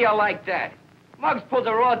 Well, how do you like that? Muggs pulls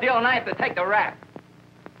a raw deal and I have to take the rap.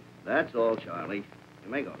 That's all, Charlie. You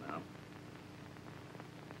may go now.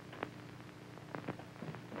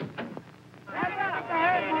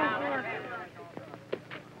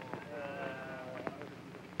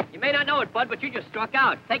 You may not know it, Bud, but you just struck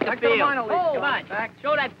out. Take the Back to the field. minor leagues. Come on.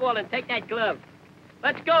 Show that ball and take that glove.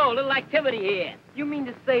 Let's go. A little activity here. You mean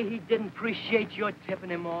to say he didn't appreciate your tipping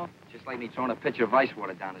him off? Just like me throwing a pitcher of ice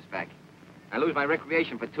water down his back. I lose my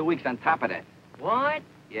recreation for 2 weeks on top of that. What?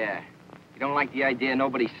 Yeah. You don't like the idea of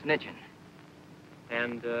nobody snitching.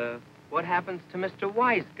 And, what happens to Mr.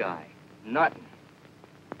 Wise Guy? Nothing.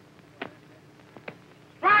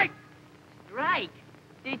 Strike! Strike?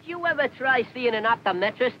 Did you ever try seeing an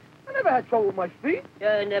optometrist? I never had trouble with my feet.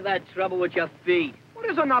 You never had trouble with your feet. What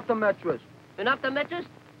is an optometrist? An optometrist?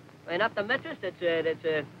 An optometrist? That's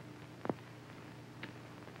a...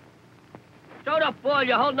 Throw the ball.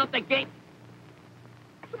 You're holding up the gate.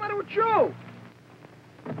 What's the matter with you?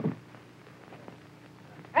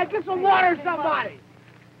 Hey, get some water, somebody.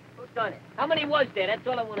 Who done it? How many was there? That's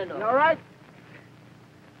all I want to know. You all right?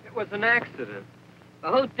 It was an accident.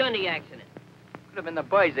 Well, who done the accident? Could have been the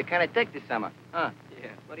boys that kind of dick this summer. Huh?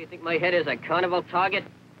 Yeah. What do you think my head is, a carnival target?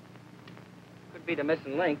 Could be the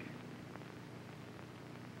missing link.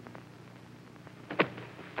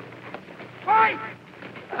 Fight!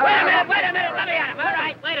 Wait a minute, let me at him. All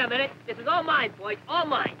right, wait a minute. This is all mine, boys, all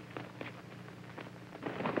mine.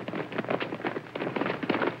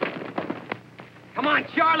 Come on,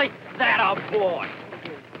 Charlie. That a boy.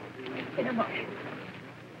 Get him up.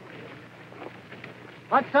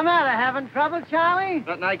 What's the matter? Having trouble, Charlie?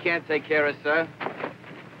 Nothing I can't take care of, sir.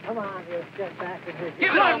 Come on, you get back in here.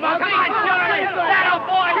 Give it up, Come on, Charlie. That old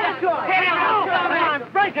boy. Hit him. Come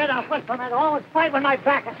on, break it up. What's the matter? Always fight when my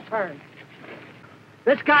back is turned.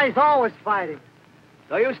 This guy's always fighting.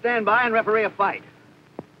 So you stand by and referee a fight.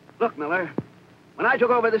 Look, Miller, when I took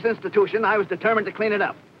over this institution, I was determined to clean it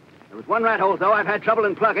up. There was one rat hole, though, I've had trouble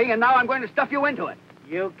in plugging, and now I'm going to stuff you into it.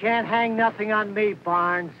 You can't hang nothing on me,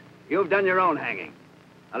 Barnes. You've done your own hanging.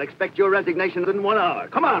 I'll expect your resignation in 1 hour.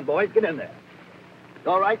 Come on, boys, get in there.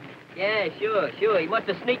 All right? Yeah, sure. He must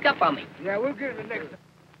have sneaked up on me. Yeah, we'll get it the next time.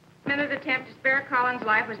 Minute attempt to spare Collins'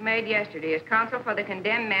 life was made yesterday as counsel for the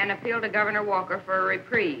condemned man appealed to Governor Walker for a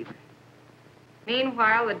reprieve.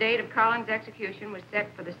 Meanwhile, the date of Collins' execution was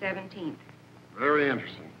set for the 17th. Very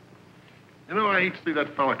interesting. You know, I hate to see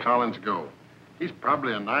that fella Collins go. He's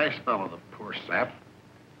probably a nice fellow, the poor sap.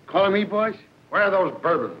 Calling me, boys? Where are those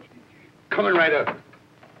bourbons? Coming right up.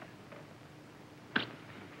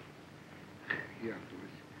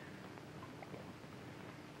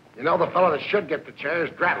 You know, the fellow that should get the chair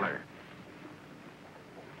is Dratler.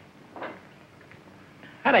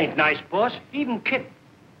 That ain't nice, boss. Even kidding.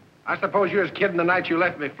 I suppose you was kidding the night you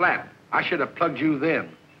left me flat. I should have plugged you then.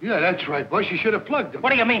 Yeah, that's right, boss. You should have plugged him.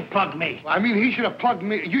 What do you mean, plug me? I mean, he should have plugged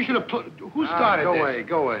me. You should have plugged... Who started Go this? away,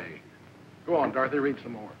 go away. Go on, Dorothy, read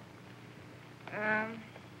some more.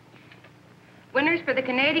 Winners for the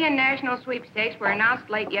Canadian National Sweepstakes were announced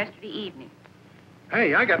late yesterday evening.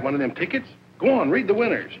 Hey, I got one of them tickets. Go on, read the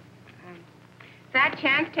winners. Fat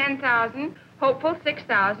Chance, 10,000. Hopeful,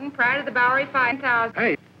 6,000. Pride of the Bowery, 5,000.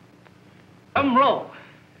 Hey. Come roll.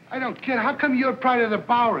 I don't get it. How come you're Pride of the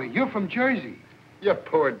Bowery? You're from Jersey. You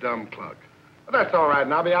poor dumb cluck. Well, that's all right,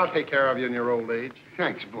 Nobby. I'll take care of you in your old age.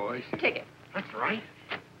 Thanks, boys. Ticket. That's right.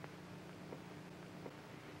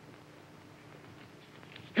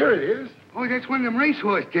 Here it is. Oh, that's one of them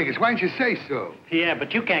racehorse tickets. Why didn't you say so? Yeah,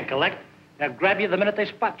 but you can't collect. They'll grab you the minute they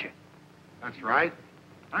spot you. That's right.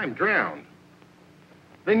 I'm drowned.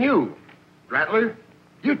 Then you, Dratler,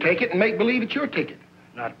 you take it and make believe it's your ticket.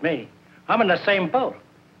 Not me. I'm in the same boat.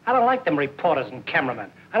 I don't like them reporters and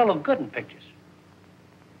cameramen. I don't look good in pictures.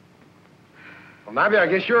 Well, Nobby, I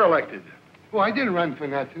guess you're elected. Oh, I didn't run for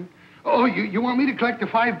nothing. Oh, you want me to collect the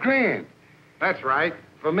 $5,000? That's right.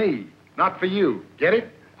 For me, not for you. Get it?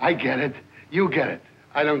 I get it. You get it.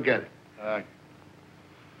 I don't get it.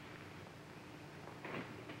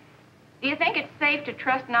 Do you think it's safe to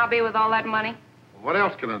trust Nobby with all that money? What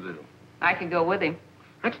else can I do? I could go with him.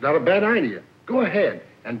 That's not a bad idea. Go ahead.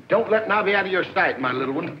 And don't let Nobby out of your sight, my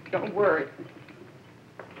little one. Don't worry.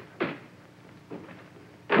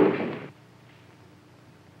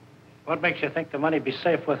 What makes you think the money'd be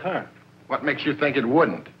safe with her? What makes you think it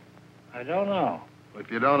wouldn't? I don't know.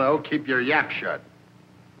 If you don't know, keep your yap shut.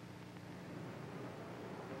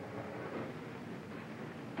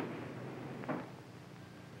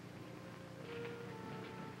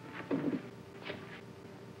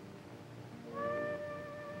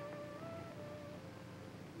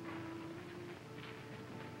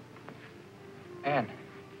 Ann,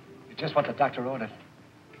 you're just what the doctor ordered.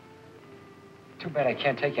 Too bad I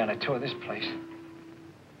can't take you on a tour of this place.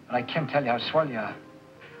 But I can tell you how swell you are.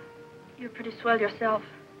 You're pretty swell yourself.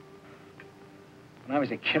 When I was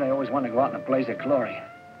a kid, I always wanted to go out in a blaze of glory.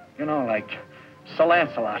 You know, like Sir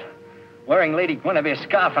Lancelot, wearing Lady Guinevere's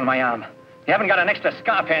scarf on my arm. You haven't got an extra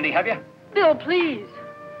scarf handy, have you? Bill, please.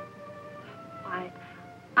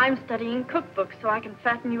 I'm studying cookbooks so I can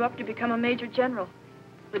fatten you up to become a major general.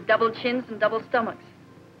 With double chins and double stomachs.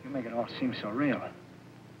 You make it all seem so real.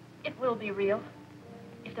 It will be real.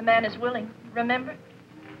 If the man is willing, remember?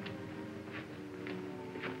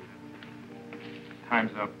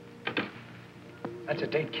 Time's up. That's a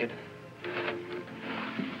date, kid.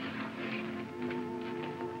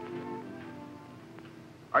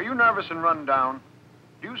 Are you nervous and run down?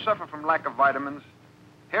 Do you suffer from lack of vitamins?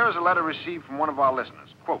 Here is a letter received from one of our listeners.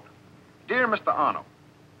 Quote, Dear Mr. Arno,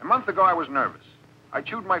 a month ago I was nervous. I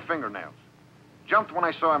chewed my fingernails. Jumped when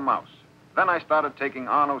I saw a mouse. Then I started taking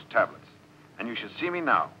Arno's tablets. And you should see me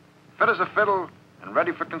now. Fit as a fiddle and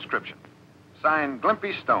ready for conscription. Signed,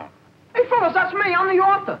 Glimpy Stone. Hey, fellas, that's me. I'm the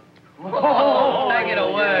author. Take it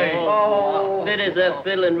away. Fit as a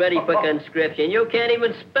fiddle and ready for conscription. You can't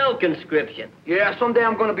even spell conscription. Yeah, someday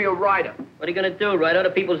I'm going to be a writer. What are you going to do, write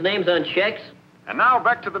other people's names on checks? And now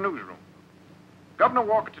back to the newsroom. Governor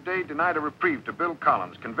Walker today denied a reprieve to Bill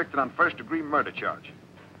Collins, convicted on first-degree murder charge.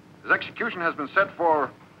 His execution has been set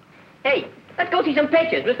for... Hey, let's go see some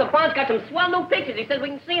pictures. Mr. Bond's got some swell new pictures. He says we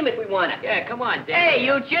can see them if we want to. Yeah, come on, Dan. Hey,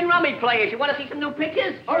 you gin rummy players, you want to see some new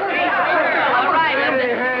pictures? All right. All right.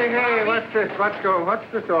 Hey, What's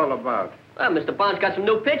this all about? Well, Mr. Bond's got some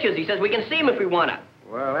new pictures. He says we can see him if we want to.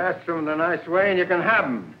 Well, ask him the nice way and you can have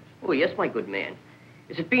him. Oh, yes, my good man.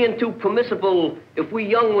 Is it being too permissible if we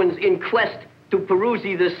young ones in quest to peruse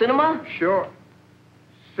the cinema? Sure.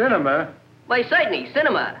 Cinema? Why, certainly,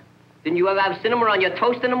 cinema. Didn't you ever have cinema on your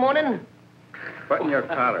toast in the morning? Button your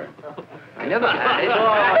collar. I never had it.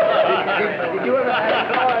 Did you ever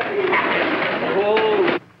have it?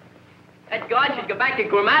 Oh. That guard should go back to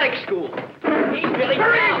grammatics school. He's really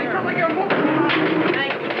proud.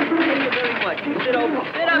 Thank you. Thank you very much. You sit up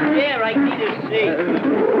there. I need to see.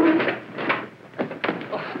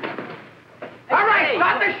 All right,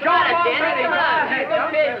 stop the show already. Come on, Hey, take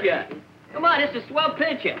a picture. Come on, this is a swell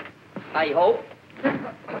picture. I hope.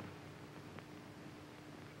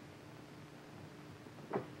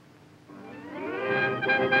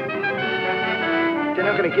 They're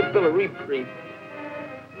not going to give Bill a reprieve.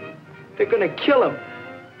 They're going to kill him.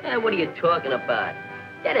 What are you talking about?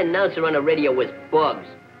 That announcer on the radio was Bugs.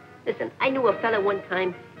 Listen, I knew a fella one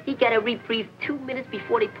time. He got a reprieve 2 minutes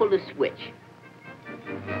before they pulled the switch.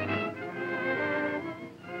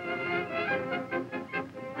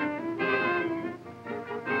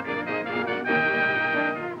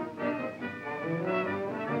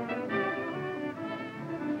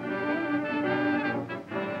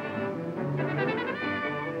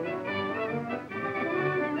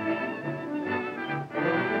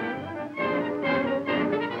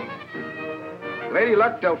 Lady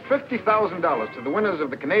Luck dealt $50,000 to the winners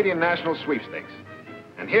of the Canadian National Sweepstakes.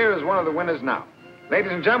 And here is one of the winners now.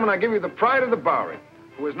 Ladies and gentlemen, I give you the pride of the Bowery,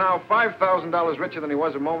 who is now $5,000 richer than he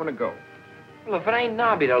was a moment ago. Well, if it ain't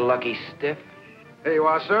Nobby, the lucky stiff. Here you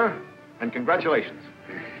are, sir, and congratulations.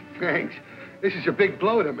 Thanks. This is a big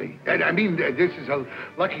blow to me. I mean, this is a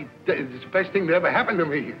lucky... It's the best thing that ever happened to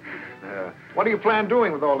me. What do you plan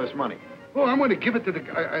doing with all this money? Well, I'm going to give it to the...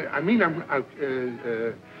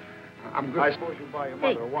 I suppose you'll buy your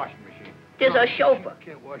mother a washing machine. There's our chauffeur.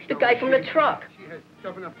 The guy from the truck. She has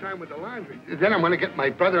stuff enough time with the laundry. Then I'm going to get my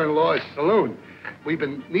brother-in-law's saloon. We've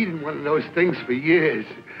been needing one of those things for years.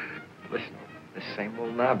 Listen, the same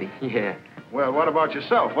old Nobby. Yeah. Well, what about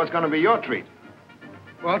yourself? What's going to be your treat?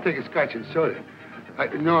 Well, I'll take a scotch and soda.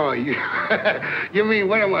 No, you... you mean,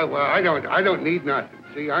 what am I... Well, I don't need nothing.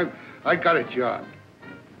 See, I got a job.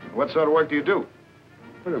 What sort of work do you do?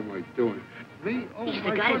 What am I doing? Me? Oh, he's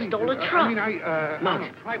the guy that stole the truck. I'm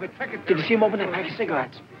a private secretary. Did you see him open that pack of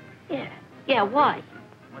cigarettes? Yeah. Yeah, why?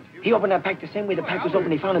 He opened that pack the same way the pack was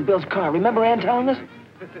opened he found in Bill's car. Remember Ann telling us?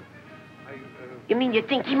 You mean you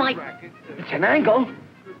think he might... It's an angle.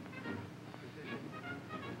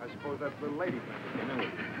 I suppose that's little lady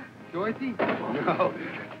friend. Dorothy? No.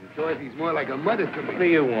 Dorothy's more like a mother to me. What do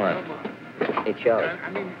you want? Hey, Charlie.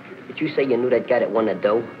 Did you say you knew that guy that won the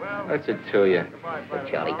dough? What's it to you? Hey,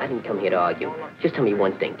 Charlie, I didn't come here to argue. Just tell me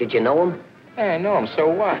one thing. Did you know him? Hey, I know him, so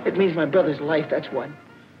what? It means my brother's life, that's what.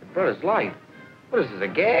 Your brother's life? What is this, a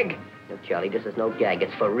gag? No, Charlie, this is no gag.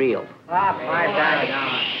 It's for real.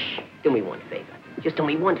 $5. Do me one favor. Just do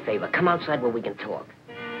me one favor. Come outside where we can talk.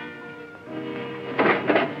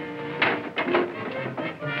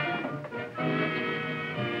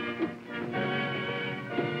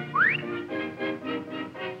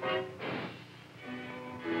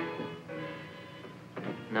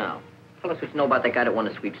 Now, tell us what you know about that guy that won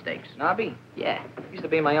the sweepstakes. Nobby? Yeah. Used to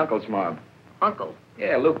be my uncle's mob. Uncle?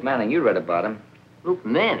 Yeah, Luke Manning. You read about him. Luke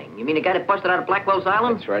Manning? You mean the guy that busted out of Blackwell's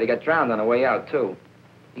Island? That's right. He got drowned on the way out, too.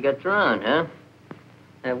 He got drowned, huh?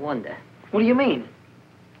 I wonder. What do you mean?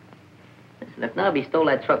 Listen, if Nobby stole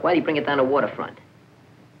that truck, why'd he bring it down the waterfront?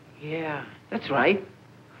 Yeah, that's right.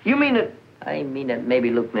 You mean that... I mean that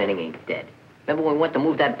maybe Luke Manning ain't dead. Remember when we went to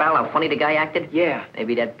move that barrel, how funny the guy acted? Yeah.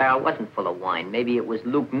 Maybe that barrel wasn't full of wine. Maybe it was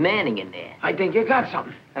Luke Manning in there. I think you got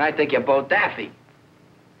something. And I think you're both daffy.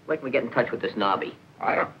 Where can we get in touch with this Nobby?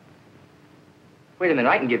 I don't... Wait a minute,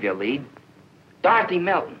 I can give you a lead. Dorothy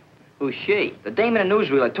Melton. Who's she? The dame in the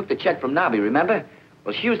newsreel that took the check from Nobby, remember?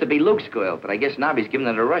 Well, she used to be Luke's girl, but I guess Nobby's giving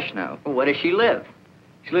it a rush now. Well, where does she live?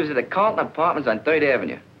 She lives at the Carlton Apartments on 3rd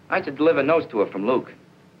Avenue. I had to deliver notes to her from Luke.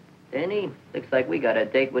 Danny, looks like we got a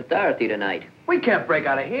date with Dorothy tonight. We can't break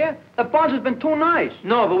out of here. The boss has been too nice.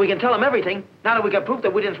 No, but we can tell him everything. Now that we got proof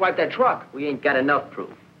that we didn't swipe that truck. We ain't got enough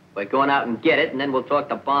proof. We're going out and get it, and then we'll talk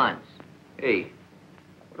to Bonds. Hey,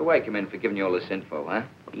 what do I come in for giving you all this info, huh?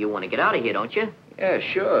 Well, you want to get out of here, don't you? Yeah,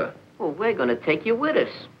 sure. Well, we're going to take you with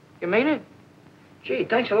us. You mean it? Gee,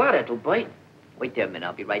 thanks a lot, Ethelbite. Wait there a minute.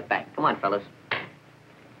 I'll be right back. Come on, fellas.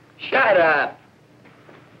 Shut up.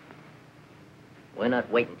 We're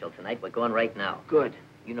not waiting till tonight. We're going right now. Good.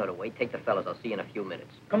 You know the way. Take the fellas. I'll see you in a few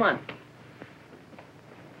minutes. Come on.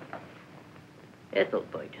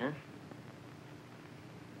 Ethelbite, huh?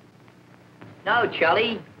 No,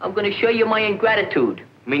 Charlie. I'm going to show you my ingratitude.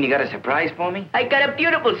 You mean you got a surprise for me? I got a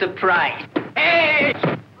beautiful surprise. Hey!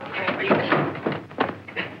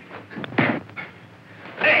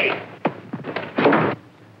 Hey!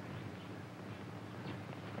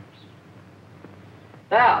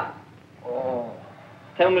 Now,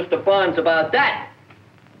 tell Mr. Barnes about that.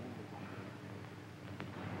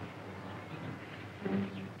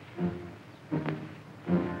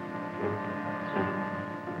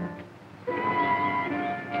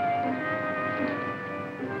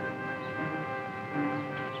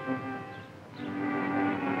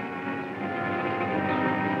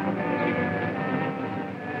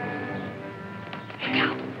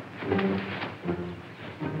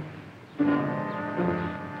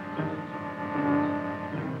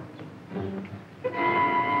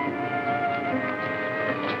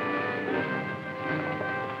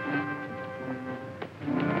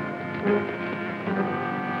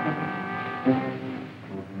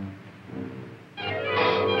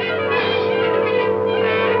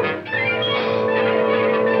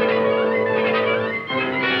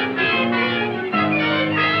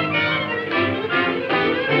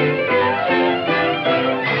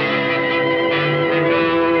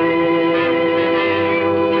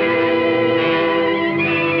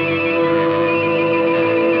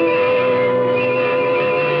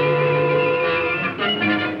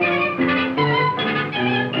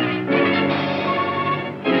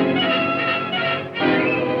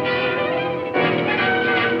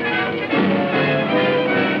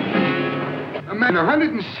 And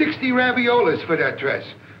 160 raviolas for that dress.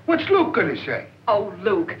 What's Luke gonna say? Oh,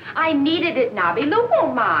 Luke, I needed it, Nobby. Luke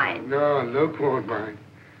won't mind. No, Luke won't mind.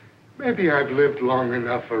 Maybe I've lived long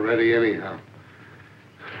enough already anyhow.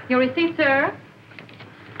 Your receipt, sir.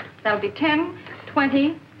 That'll be $10,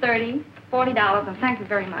 $20, $30, $40, and thank you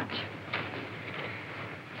very much.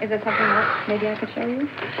 Is there something else maybe I could show you?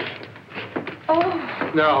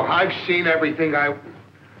 Oh. No, I've seen everything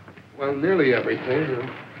well, nearly everything.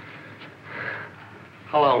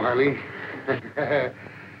 Hello, honey.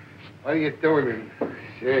 What are you doing?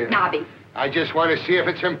 Nobby. I just want to see if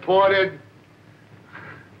it's imported.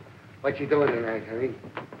 What you doing tonight, honey?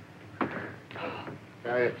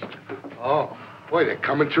 Oh, boy, they're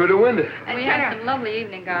coming through the window. We have some lovely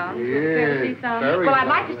evening gowns. Yeah, Care to see some? very Well, I'd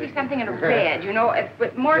like lovely. to see something in a red, you know,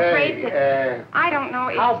 with more traits. I don't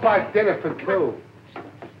know. How about dinner for two?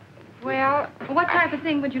 Well, what type of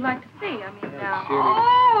thing would you like to see? I mean,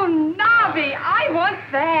 Oh, Nobby, I want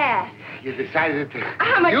that. You decided to...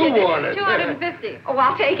 How much you is it? want it. $250. Oh,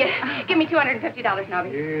 I'll take it. Give me $250, Nobby.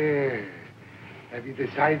 Yeah. Have you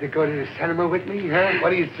decided to go to the cinema with me, huh? What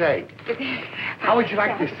do you say? How would you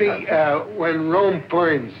like to see When Rome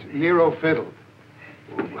Burns, Nero Fiddled?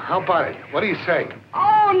 How about it? What do you say?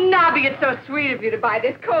 Oh, Nobby, it's so sweet of you to buy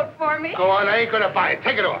this coat for me. Go on, I ain't gonna buy it.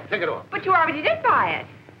 Take it off, take it off. But you already did buy it.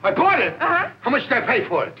 I bought it? Uh-huh. How much did I pay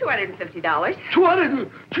for it? $250. 200.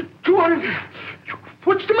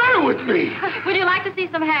 What's the matter with me? would you like to see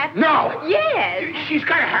some hats? No. Yes. She's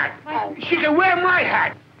got a hat. She can wear my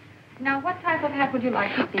hat. Now, what type of hat would you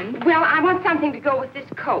like to see? Well, I want something to go with this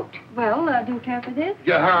coat. Well, do you care for this?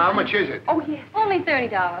 Yeah, how much is it? Oh, yes. Only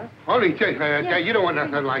 $30. Only you don't want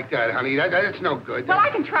nothing like that, honey. That's no good. Well, I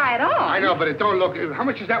can try it on. I know, but it don't look... How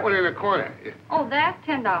much is that one in the corner? Oh, that's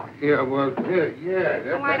 $10. Yeah, well,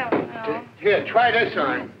 yeah. I don't know. Here, try this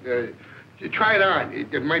on. Try it on.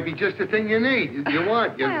 It might be just the thing you need, you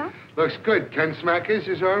want. Well. Looks good. 10 smackers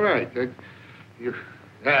is all right. That's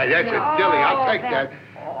a dilly. I'll take that.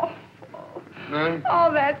 None?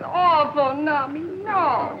 Oh, that's awful, Nobby.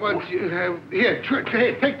 No. Well, here,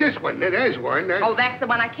 take this one. There's one. Oh, that's the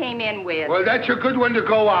one I came in with. Well, that's a good one to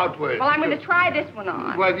go out with. Well, I'm going to try this one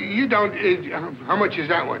on. Well, you don't... how much is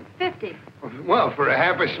that one? $50. Well, for a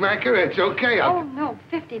half a smacker, it's okay. Oh, no,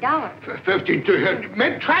 $50. 50.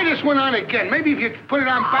 Try this one on again. Maybe if you put it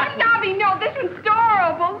on back... Oh, Nobby, no, this one's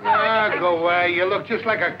adorable. Go away. You look just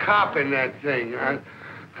like a cop in that thing.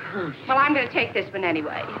 Well, I'm going to take this one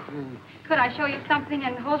anyway. Could I show you something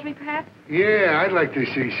in hosiery, perhaps? Yeah, I'd like to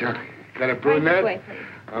see something. Got a brunette? Right this way, please.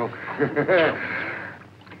 Oh.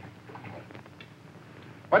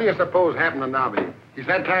 What do you suppose happened to Nobby? He's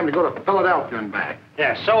had time to go to Philadelphia and back.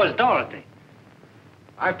 Yeah, so is Dorothy.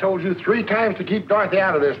 I've told you 3 times to keep Dorothy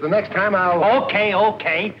out of this. The next time I'll... Okay.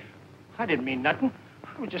 I didn't mean nothing.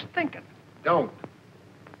 I was just thinking. Don't.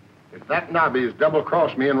 If that Nobby has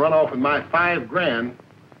double-crossed me and run off with my $5 grand,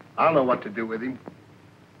 I'll know what to do with him.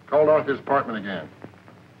 Call Dorothy's apartment again.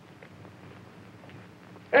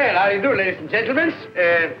 Well, how do you do, ladies and gentlemen?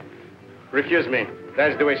 Refuse me.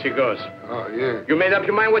 That's the way she goes. Oh, yeah. You made up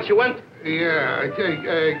your mind what you want? Yeah.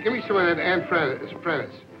 Give me some of that Aunt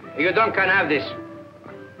Prentice. You don't can have this.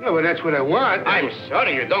 No, but that's what I want. I'm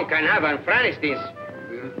sorry, you don't can have on Francis.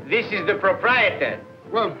 This is the proprietor.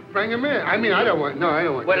 Well, bring him in. I mean, I don't want... No, I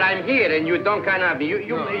don't want... Well, I'm here, and you don't can have me.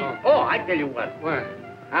 Oh, I tell you what. What?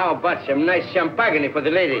 How about some nice champagne for the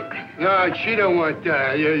lady? No, she don't want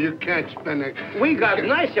that. You can't spend it. We got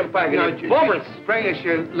nice champagne. Bubbles. Bring us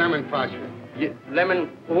your lemon phosphorus. Lemon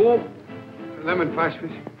who? Lemon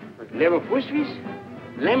phosphorus. Lemon phosphorus?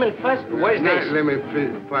 Lemon phosphorus? What is Not this? lemon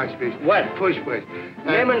phosphorus. What? Phosphorus.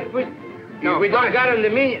 Lemon phosphorus? No, we don't got on the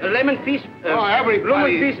menu. Lemon fish.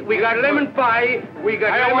 everybody. Lemon fish. We got lemon pie. We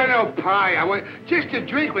got. I don't want no pie. I want just a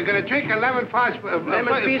drink. We're gonna drink a lemon phosphorus.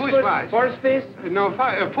 Lemon fish. Horse fish. No,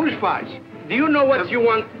 phosphorus. Do you know what you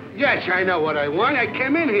want? Yes, I know what I want. I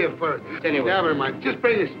came in here for. Anyway. Never mind. Just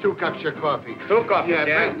bring us 2 cups of coffee. 2 coffees.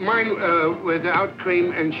 Yeah. Mine without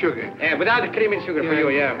cream and sugar. Yeah, without the cream and sugar for you.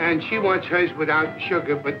 Yeah. And she wants hers without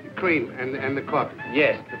sugar, but cream and the coffee.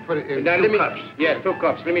 Yes. Put it in now, 2 cups. Yeah, 2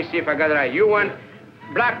 cups. Let me see if I got it right. You want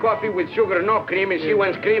black coffee with sugar, no cream, and she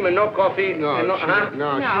wants cream and no coffee. No, and she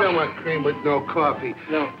don't want cream with no coffee.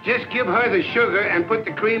 No. Just give her the sugar and put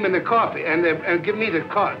the cream in the coffee, and give me the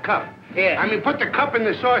cup. Yeah. I mean, put the cup in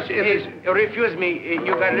the sauce. Refuse me. You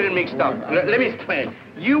got a little mixed up. Let me explain.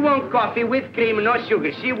 You want coffee with cream, no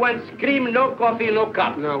sugar. She wants cream, no coffee, no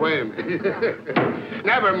cup. No, wait a minute.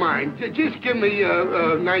 Never mind. Just give me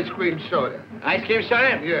an ice cream soda. Ice cream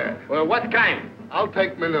soda? Yeah. Well, what kind? I'll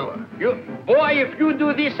take vanilla. Boy, if you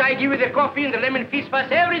do this, I give you the coffee and the lemon fish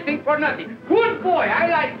sauce, everything for nothing. Good boy, I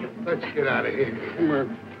like you. Let's get out of here. Come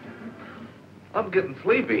on. I'm getting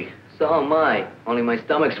sleepy. So am I. Only my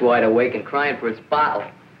stomach's wide awake and crying for its bottle.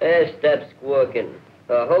 Stop squawking.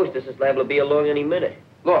 The hostess is liable to be along any minute.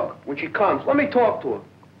 Look, when she comes, let me talk to her.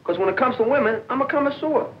 Because when it comes to women, I'm a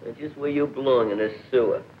connoisseur. That's just where you belong, in this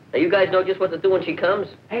sewer. Now, you guys know just what to do when she comes?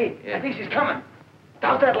 Hey, I think she's coming.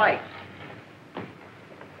 Douse that light.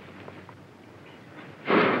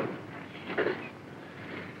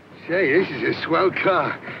 Say, this is a swell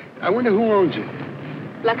car. I wonder who owns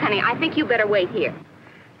it. Look, honey, I think you better wait here.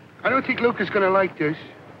 I don't think Luke is going to like this.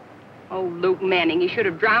 Oh, Luke Manning, he should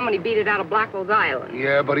have drowned when he beat it out of Blackwell's Island.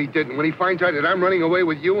 Yeah, but he didn't. When he finds out that I'm running away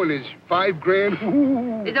with you and his $5 grand,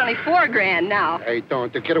 ooh. There's only $4 grand now. Hey,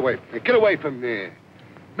 don't. Get away. Get away from there.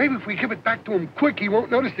 Maybe if we give it back to him quick, he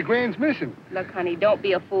won't notice the grand's missing. Look, honey, don't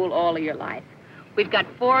be a fool all of your life. We've got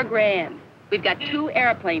 $4 grand. We've got 2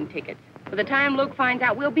 airplane tickets. By the time Luke finds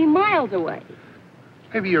out, we'll be miles away.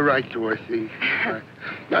 Maybe you're right, Dorothy.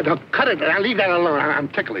 No, cut it. I'll leave that alone. I'm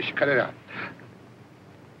ticklish. Cut it out.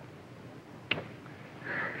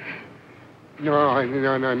 No,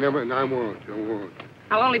 never. No, I won't.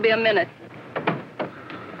 I'll only be a minute.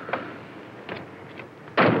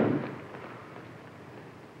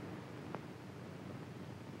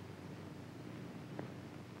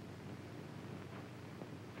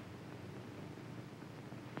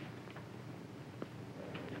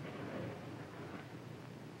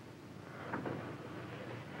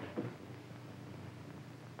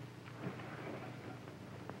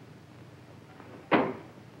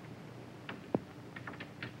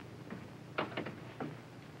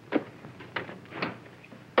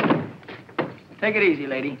 Take it easy,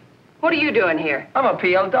 lady. What are you doing here? I'm a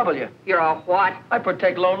PLW. You're a what? I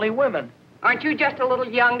protect lonely women. Aren't you just a little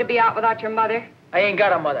young to be out without your mother? I ain't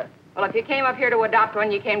got a mother. Well, if you came up here to adopt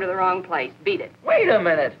one, you came to the wrong place. Beat it. Wait a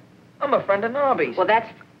minute. I'm a friend of Nobby's. Well,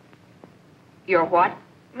 that's... You're what?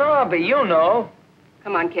 Nobby, you know.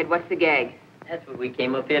 Come on, kid, what's the gag? That's what we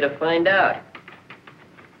came up here to find out.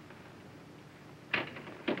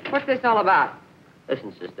 What's this all about?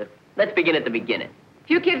 Listen, sister, let's begin at the beginning. If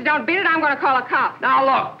you kids don't beat it, I'm going to call a cop. Now,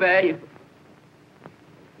 look, babe.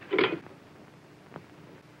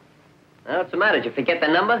 Now, what's the matter? Did you forget the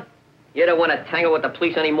number? You don't want to tangle with the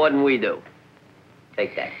police any more than we do.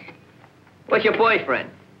 Take that. What's your boyfriend?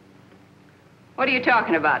 What are you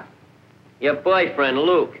talking about? Your boyfriend,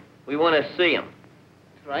 Luke. We want to see him.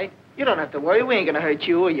 That's right. You don't have to worry. We ain't going to hurt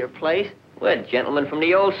you or your place. We're gentlemen from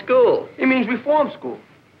the old school. He means reform school.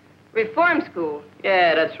 Reform school?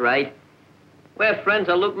 Yeah, that's right. We're friends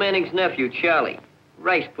of Luke Manning's nephew, Charlie.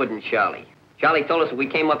 Rice Pudding Charlie. Charlie told us if we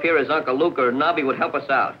came up here, his Uncle Luke or Nobby would help us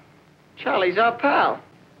out. Charlie's our pal.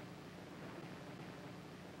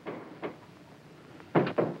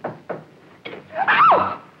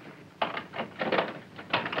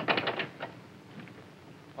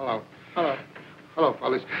 Ow! Hello,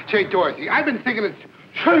 fellas. Say, Dorothy, I've been thinking it's...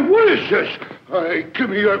 Say, what is this? Give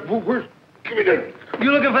me that... Give me that...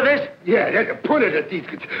 You looking for this? Yeah, point it at these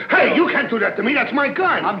kids. Hey, you can't do that to me. That's my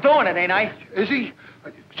gun. I'm doing it, ain't I? Is he?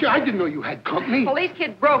 Gee, I didn't know you had company. Well, these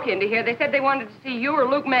kids broke into here. They said they wanted to see you or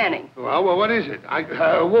Luke Manning. Well, what is it?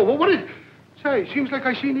 What is... Say, seems like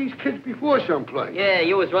I seen these kids before someplace. Yeah,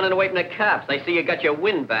 you was running away from the cops. I see you got your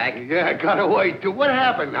wind back. Yeah, I got away, too. What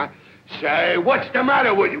happened? Say, what's the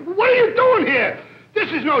matter with you? What are you doing here?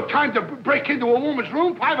 This is no time to break into a woman's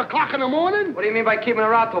room 5 o'clock in the morning. What do you mean by keeping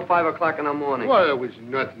her out till 5 o'clock in the morning? Well, it was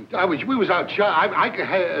nothing. We was out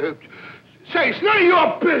say, it's none of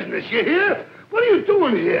your business, you hear? What are you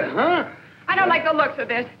doing here, huh? I don't like the looks of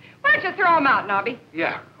this. Why don't you throw them out, Nobby?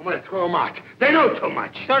 Yeah, I'm going to throw them out. They know too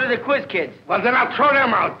much. So do the quiz kids. Well, then I'll throw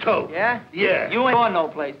them out, too. Yeah? Yeah. You ain't going no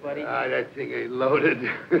place, buddy. That thing ain't loaded.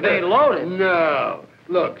 It ain't loaded? No.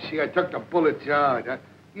 Look, see, I took the bullets out.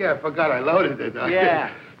 Yeah, I forgot I loaded it.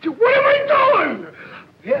 Yeah. What am I doing?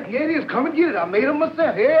 Here it is. Come and get it. I made it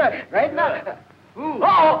myself. Here, right now.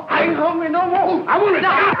 Oh, I ain't hungry no more. I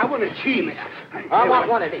want a cheese. I want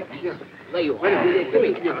one of these. There you are.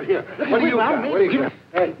 What do you got?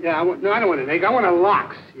 Yeah, I don't want an egg. I want a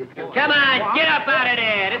lox. Come on, get up out of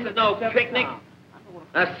there. This is no picnic.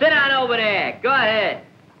 Now sit down over there. Go ahead.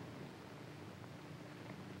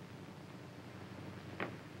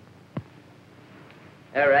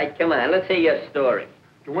 All right, come on. Let's hear your story.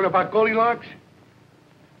 The one about Goldilocks?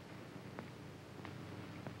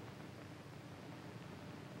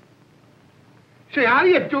 Say, how do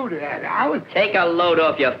you do that? Take a load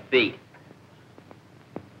off your feet.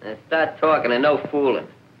 Now start talking and no fooling.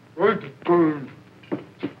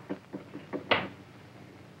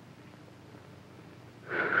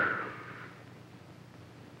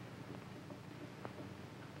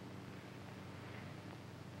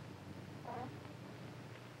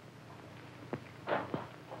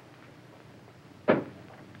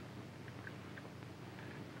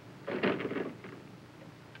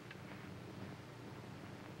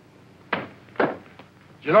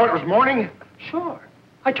 You know it was morning? Sure.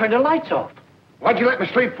 I turned the lights off. What'd you let me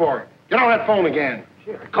sleep for? Get on that phone again.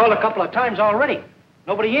 Sure. I called a couple of times already.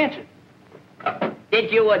 Nobody answered.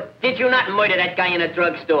 Did you not murder that guy in a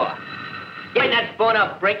drugstore? Get that phone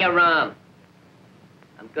up, break your arm.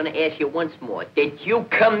 I'm gonna ask you once more. Did you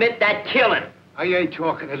commit that killing? I ain't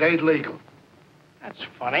talking. It ain't legal. That's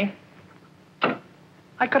funny.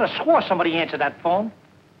 I could have swore somebody answered that phone.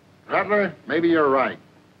 Rattler, maybe you're right.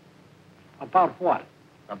 About what?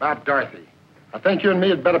 About Dorothy. I think you and me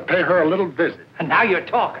had better pay her a little visit. And now you're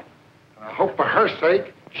talking. I hope for her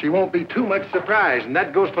sake she won't be too much surprised, and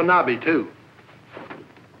that goes for Nobby, too.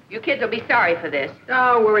 You kids will be sorry for this.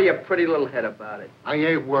 Don't worry your pretty little head about it. I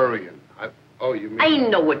ain't worrying. You mean... I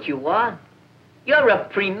know what you are. You're a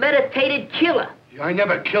premeditated killer. I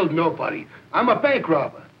never killed nobody. I'm a bank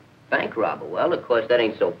robber. Bank robber? Well, of course, that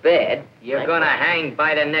ain't so bad. You're gonna hang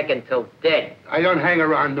by the neck until dead. I don't hang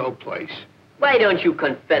around no place. Why don't you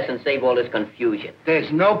confess and save all this confusion?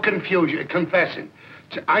 There's no confusion. Confessing.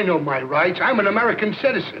 I know my rights. I'm an American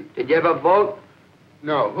citizen. Did you ever vote?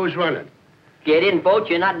 No. Who's running? If you didn't vote,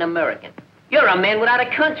 you're not an American. You're a man without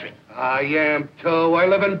a country. I am, too. I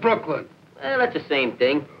live in Brooklyn. Well, that's the same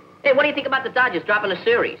thing. Hey, what do you think about the Dodgers dropping a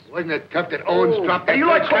series? Wasn't it tough that Owens dropped that? Hey, you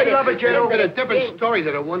like Craig Love, Joe? It's a different story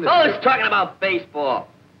than the one that... Oh, it's talking about baseball.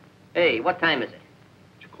 Hey, what time is it?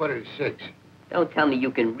 It's 5:45. Don't tell me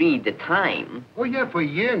you can read the time. Oh, yeah, for a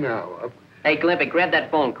year now. Hey, Glimpy, grab that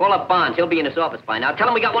phone. Call up Bonds. He'll be in his office by now. Tell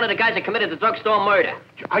him we got one of the guys that committed the drugstore murder.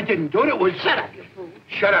 I didn't do it. It was... Shut up, you fool.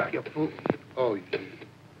 Shut up, you fool. Oh, yeah.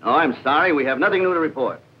 No, I'm sorry. We have nothing new to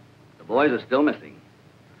report. The boys are still missing.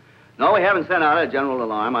 No, we haven't sent out a general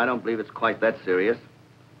alarm. I don't believe it's quite that serious.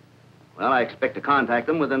 Well, I expect to contact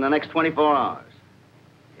them within the next 24 hours.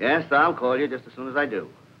 Yes, I'll call you just as soon as I do.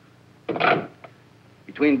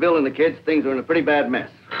 Between Bill and the kids, things are in a pretty bad mess.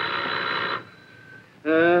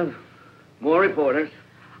 More reporters.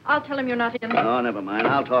 I'll tell him you're not in. Oh, never mind.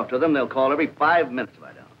 I'll talk to them. They'll call every 5 minutes if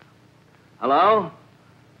I don't. Hello?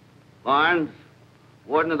 Barnes,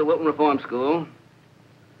 warden of the Wilton Reform School.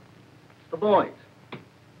 The boys.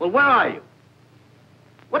 Well, where are you?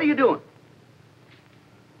 What are you doing?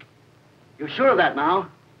 You're sure of that now?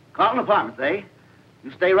 Carlton Apartments, eh?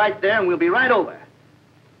 You stay right there and we'll be right over.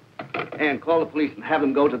 And call the police and have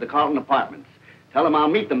them go to the Carlton Apartments. Tell them I'll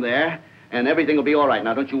meet them there and everything will be all right.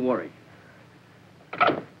 Now, don't you worry.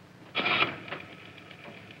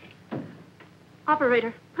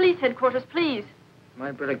 Operator, police headquarters, please.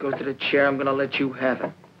 My brother goes to the chair. I'm gonna let you have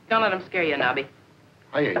it. Don't let him scare you, Nobby.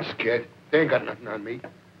 I ain't scared. They ain't got nothing on me.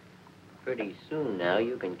 Pretty soon now,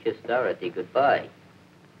 you can kiss Dorothy goodbye.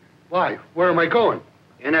 Why? Where am I going?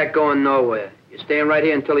 You're not going nowhere. You're staying right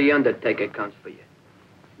here until the undertaker comes for you.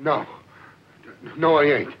 No. No, I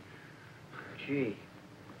ain't. Gee,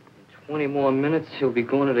 in 20 more minutes, he'll be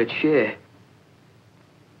going to the chair.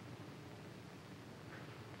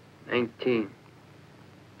 19.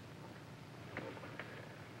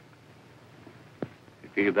 You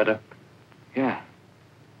feel better? Yeah.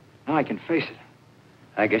 Now I can face it.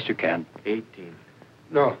 I guess you can. 18.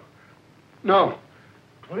 No. No.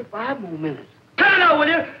 25 more minutes. Turn it out, will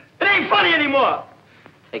you? It ain't funny anymore.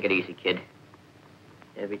 Take it easy, kid.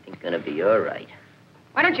 Everything's gonna be all right.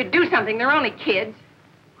 Why don't you do something? They're only kids.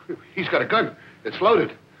 He's got a gun. It's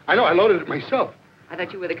loaded. I know, I loaded it myself. I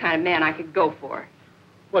thought you were the kind of man I could go for.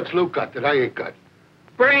 What's Luke got that I ain't got?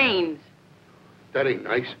 Brains. That ain't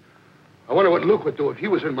nice. I wonder what Luke would do if he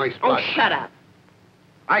was in my spot. Oh, shut up.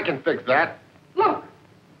 I can fix that. Look.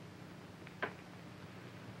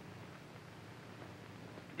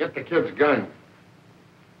 Get the kid's gun.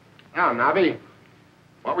 Now, Nobby,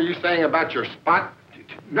 what were you saying about your spot?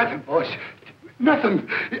 Nothing, boss. Nothing.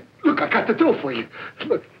 Look, I got the dough for you.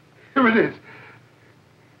 Look, here it is.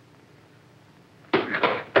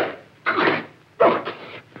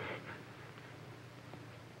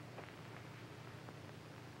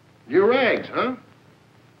 New rags, huh?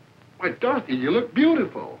 Why, Dorothy, you look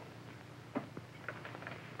beautiful.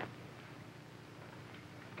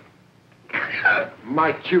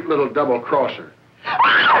 My cute little double-crosser.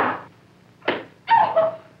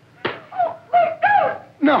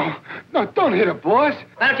 No, don't hit her, boss.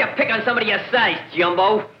 Why don't you pick on somebody your size,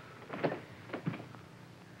 Jumbo?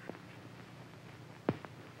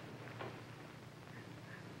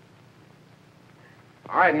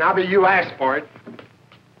 All right, Nobby, you asked for it.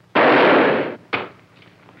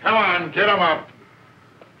 Come on, get him up.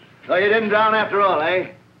 So you didn't drown after all,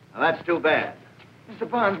 eh? Well, that's too bad. Mr.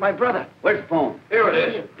 Barnes, my brother. Where's the phone? Here it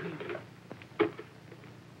is.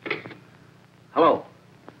 Hello.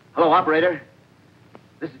 Hello, operator.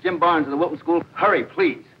 This is Jim Barnes of the Wilton School. Hurry,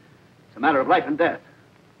 please. It's a matter of life and death.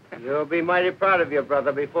 You'll be mighty proud of your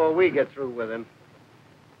brother before we get through with him.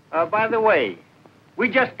 By the way, we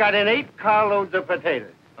just got in 8 carloads of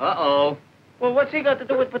potatoes. Uh-oh. Well, what's he got to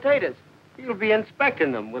do with potatoes? He'll be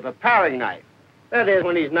inspecting them with a paring knife. That is,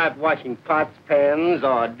 when he's not washing pots, pans,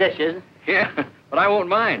 or dishes. Yeah, but I won't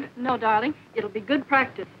mind. No, darling. It'll be good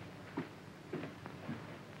practice.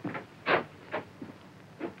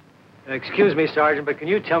 Excuse me, Sergeant, but can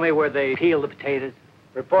you tell me where they peel the potatoes?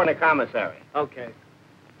 Report to commissary. Okay.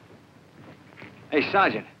 Hey,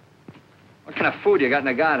 Sergeant, what kind of food you got in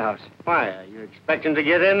the guardhouse? Why, are you expecting to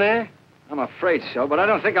get in there? I'm afraid so, but I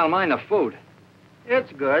don't think I'll mind the food.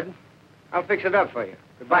 It's good. I'll fix it up for you.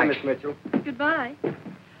 Goodbye, Thanks. Miss Mitchell. Goodbye.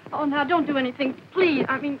 Oh, now, don't do anything. Please.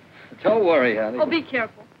 I mean... Don't worry, honey. Oh, be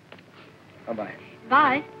careful. Bye-bye.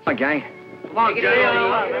 Bye. Come on, gang. Come on, Take it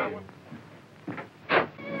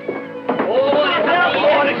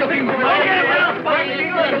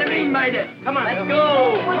easy. Come on. Let's go.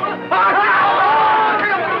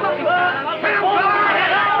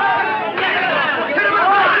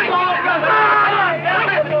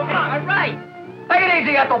 All right. Take it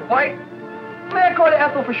easy, Ethel White. May I call you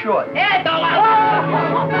Ethel for short? Ethel!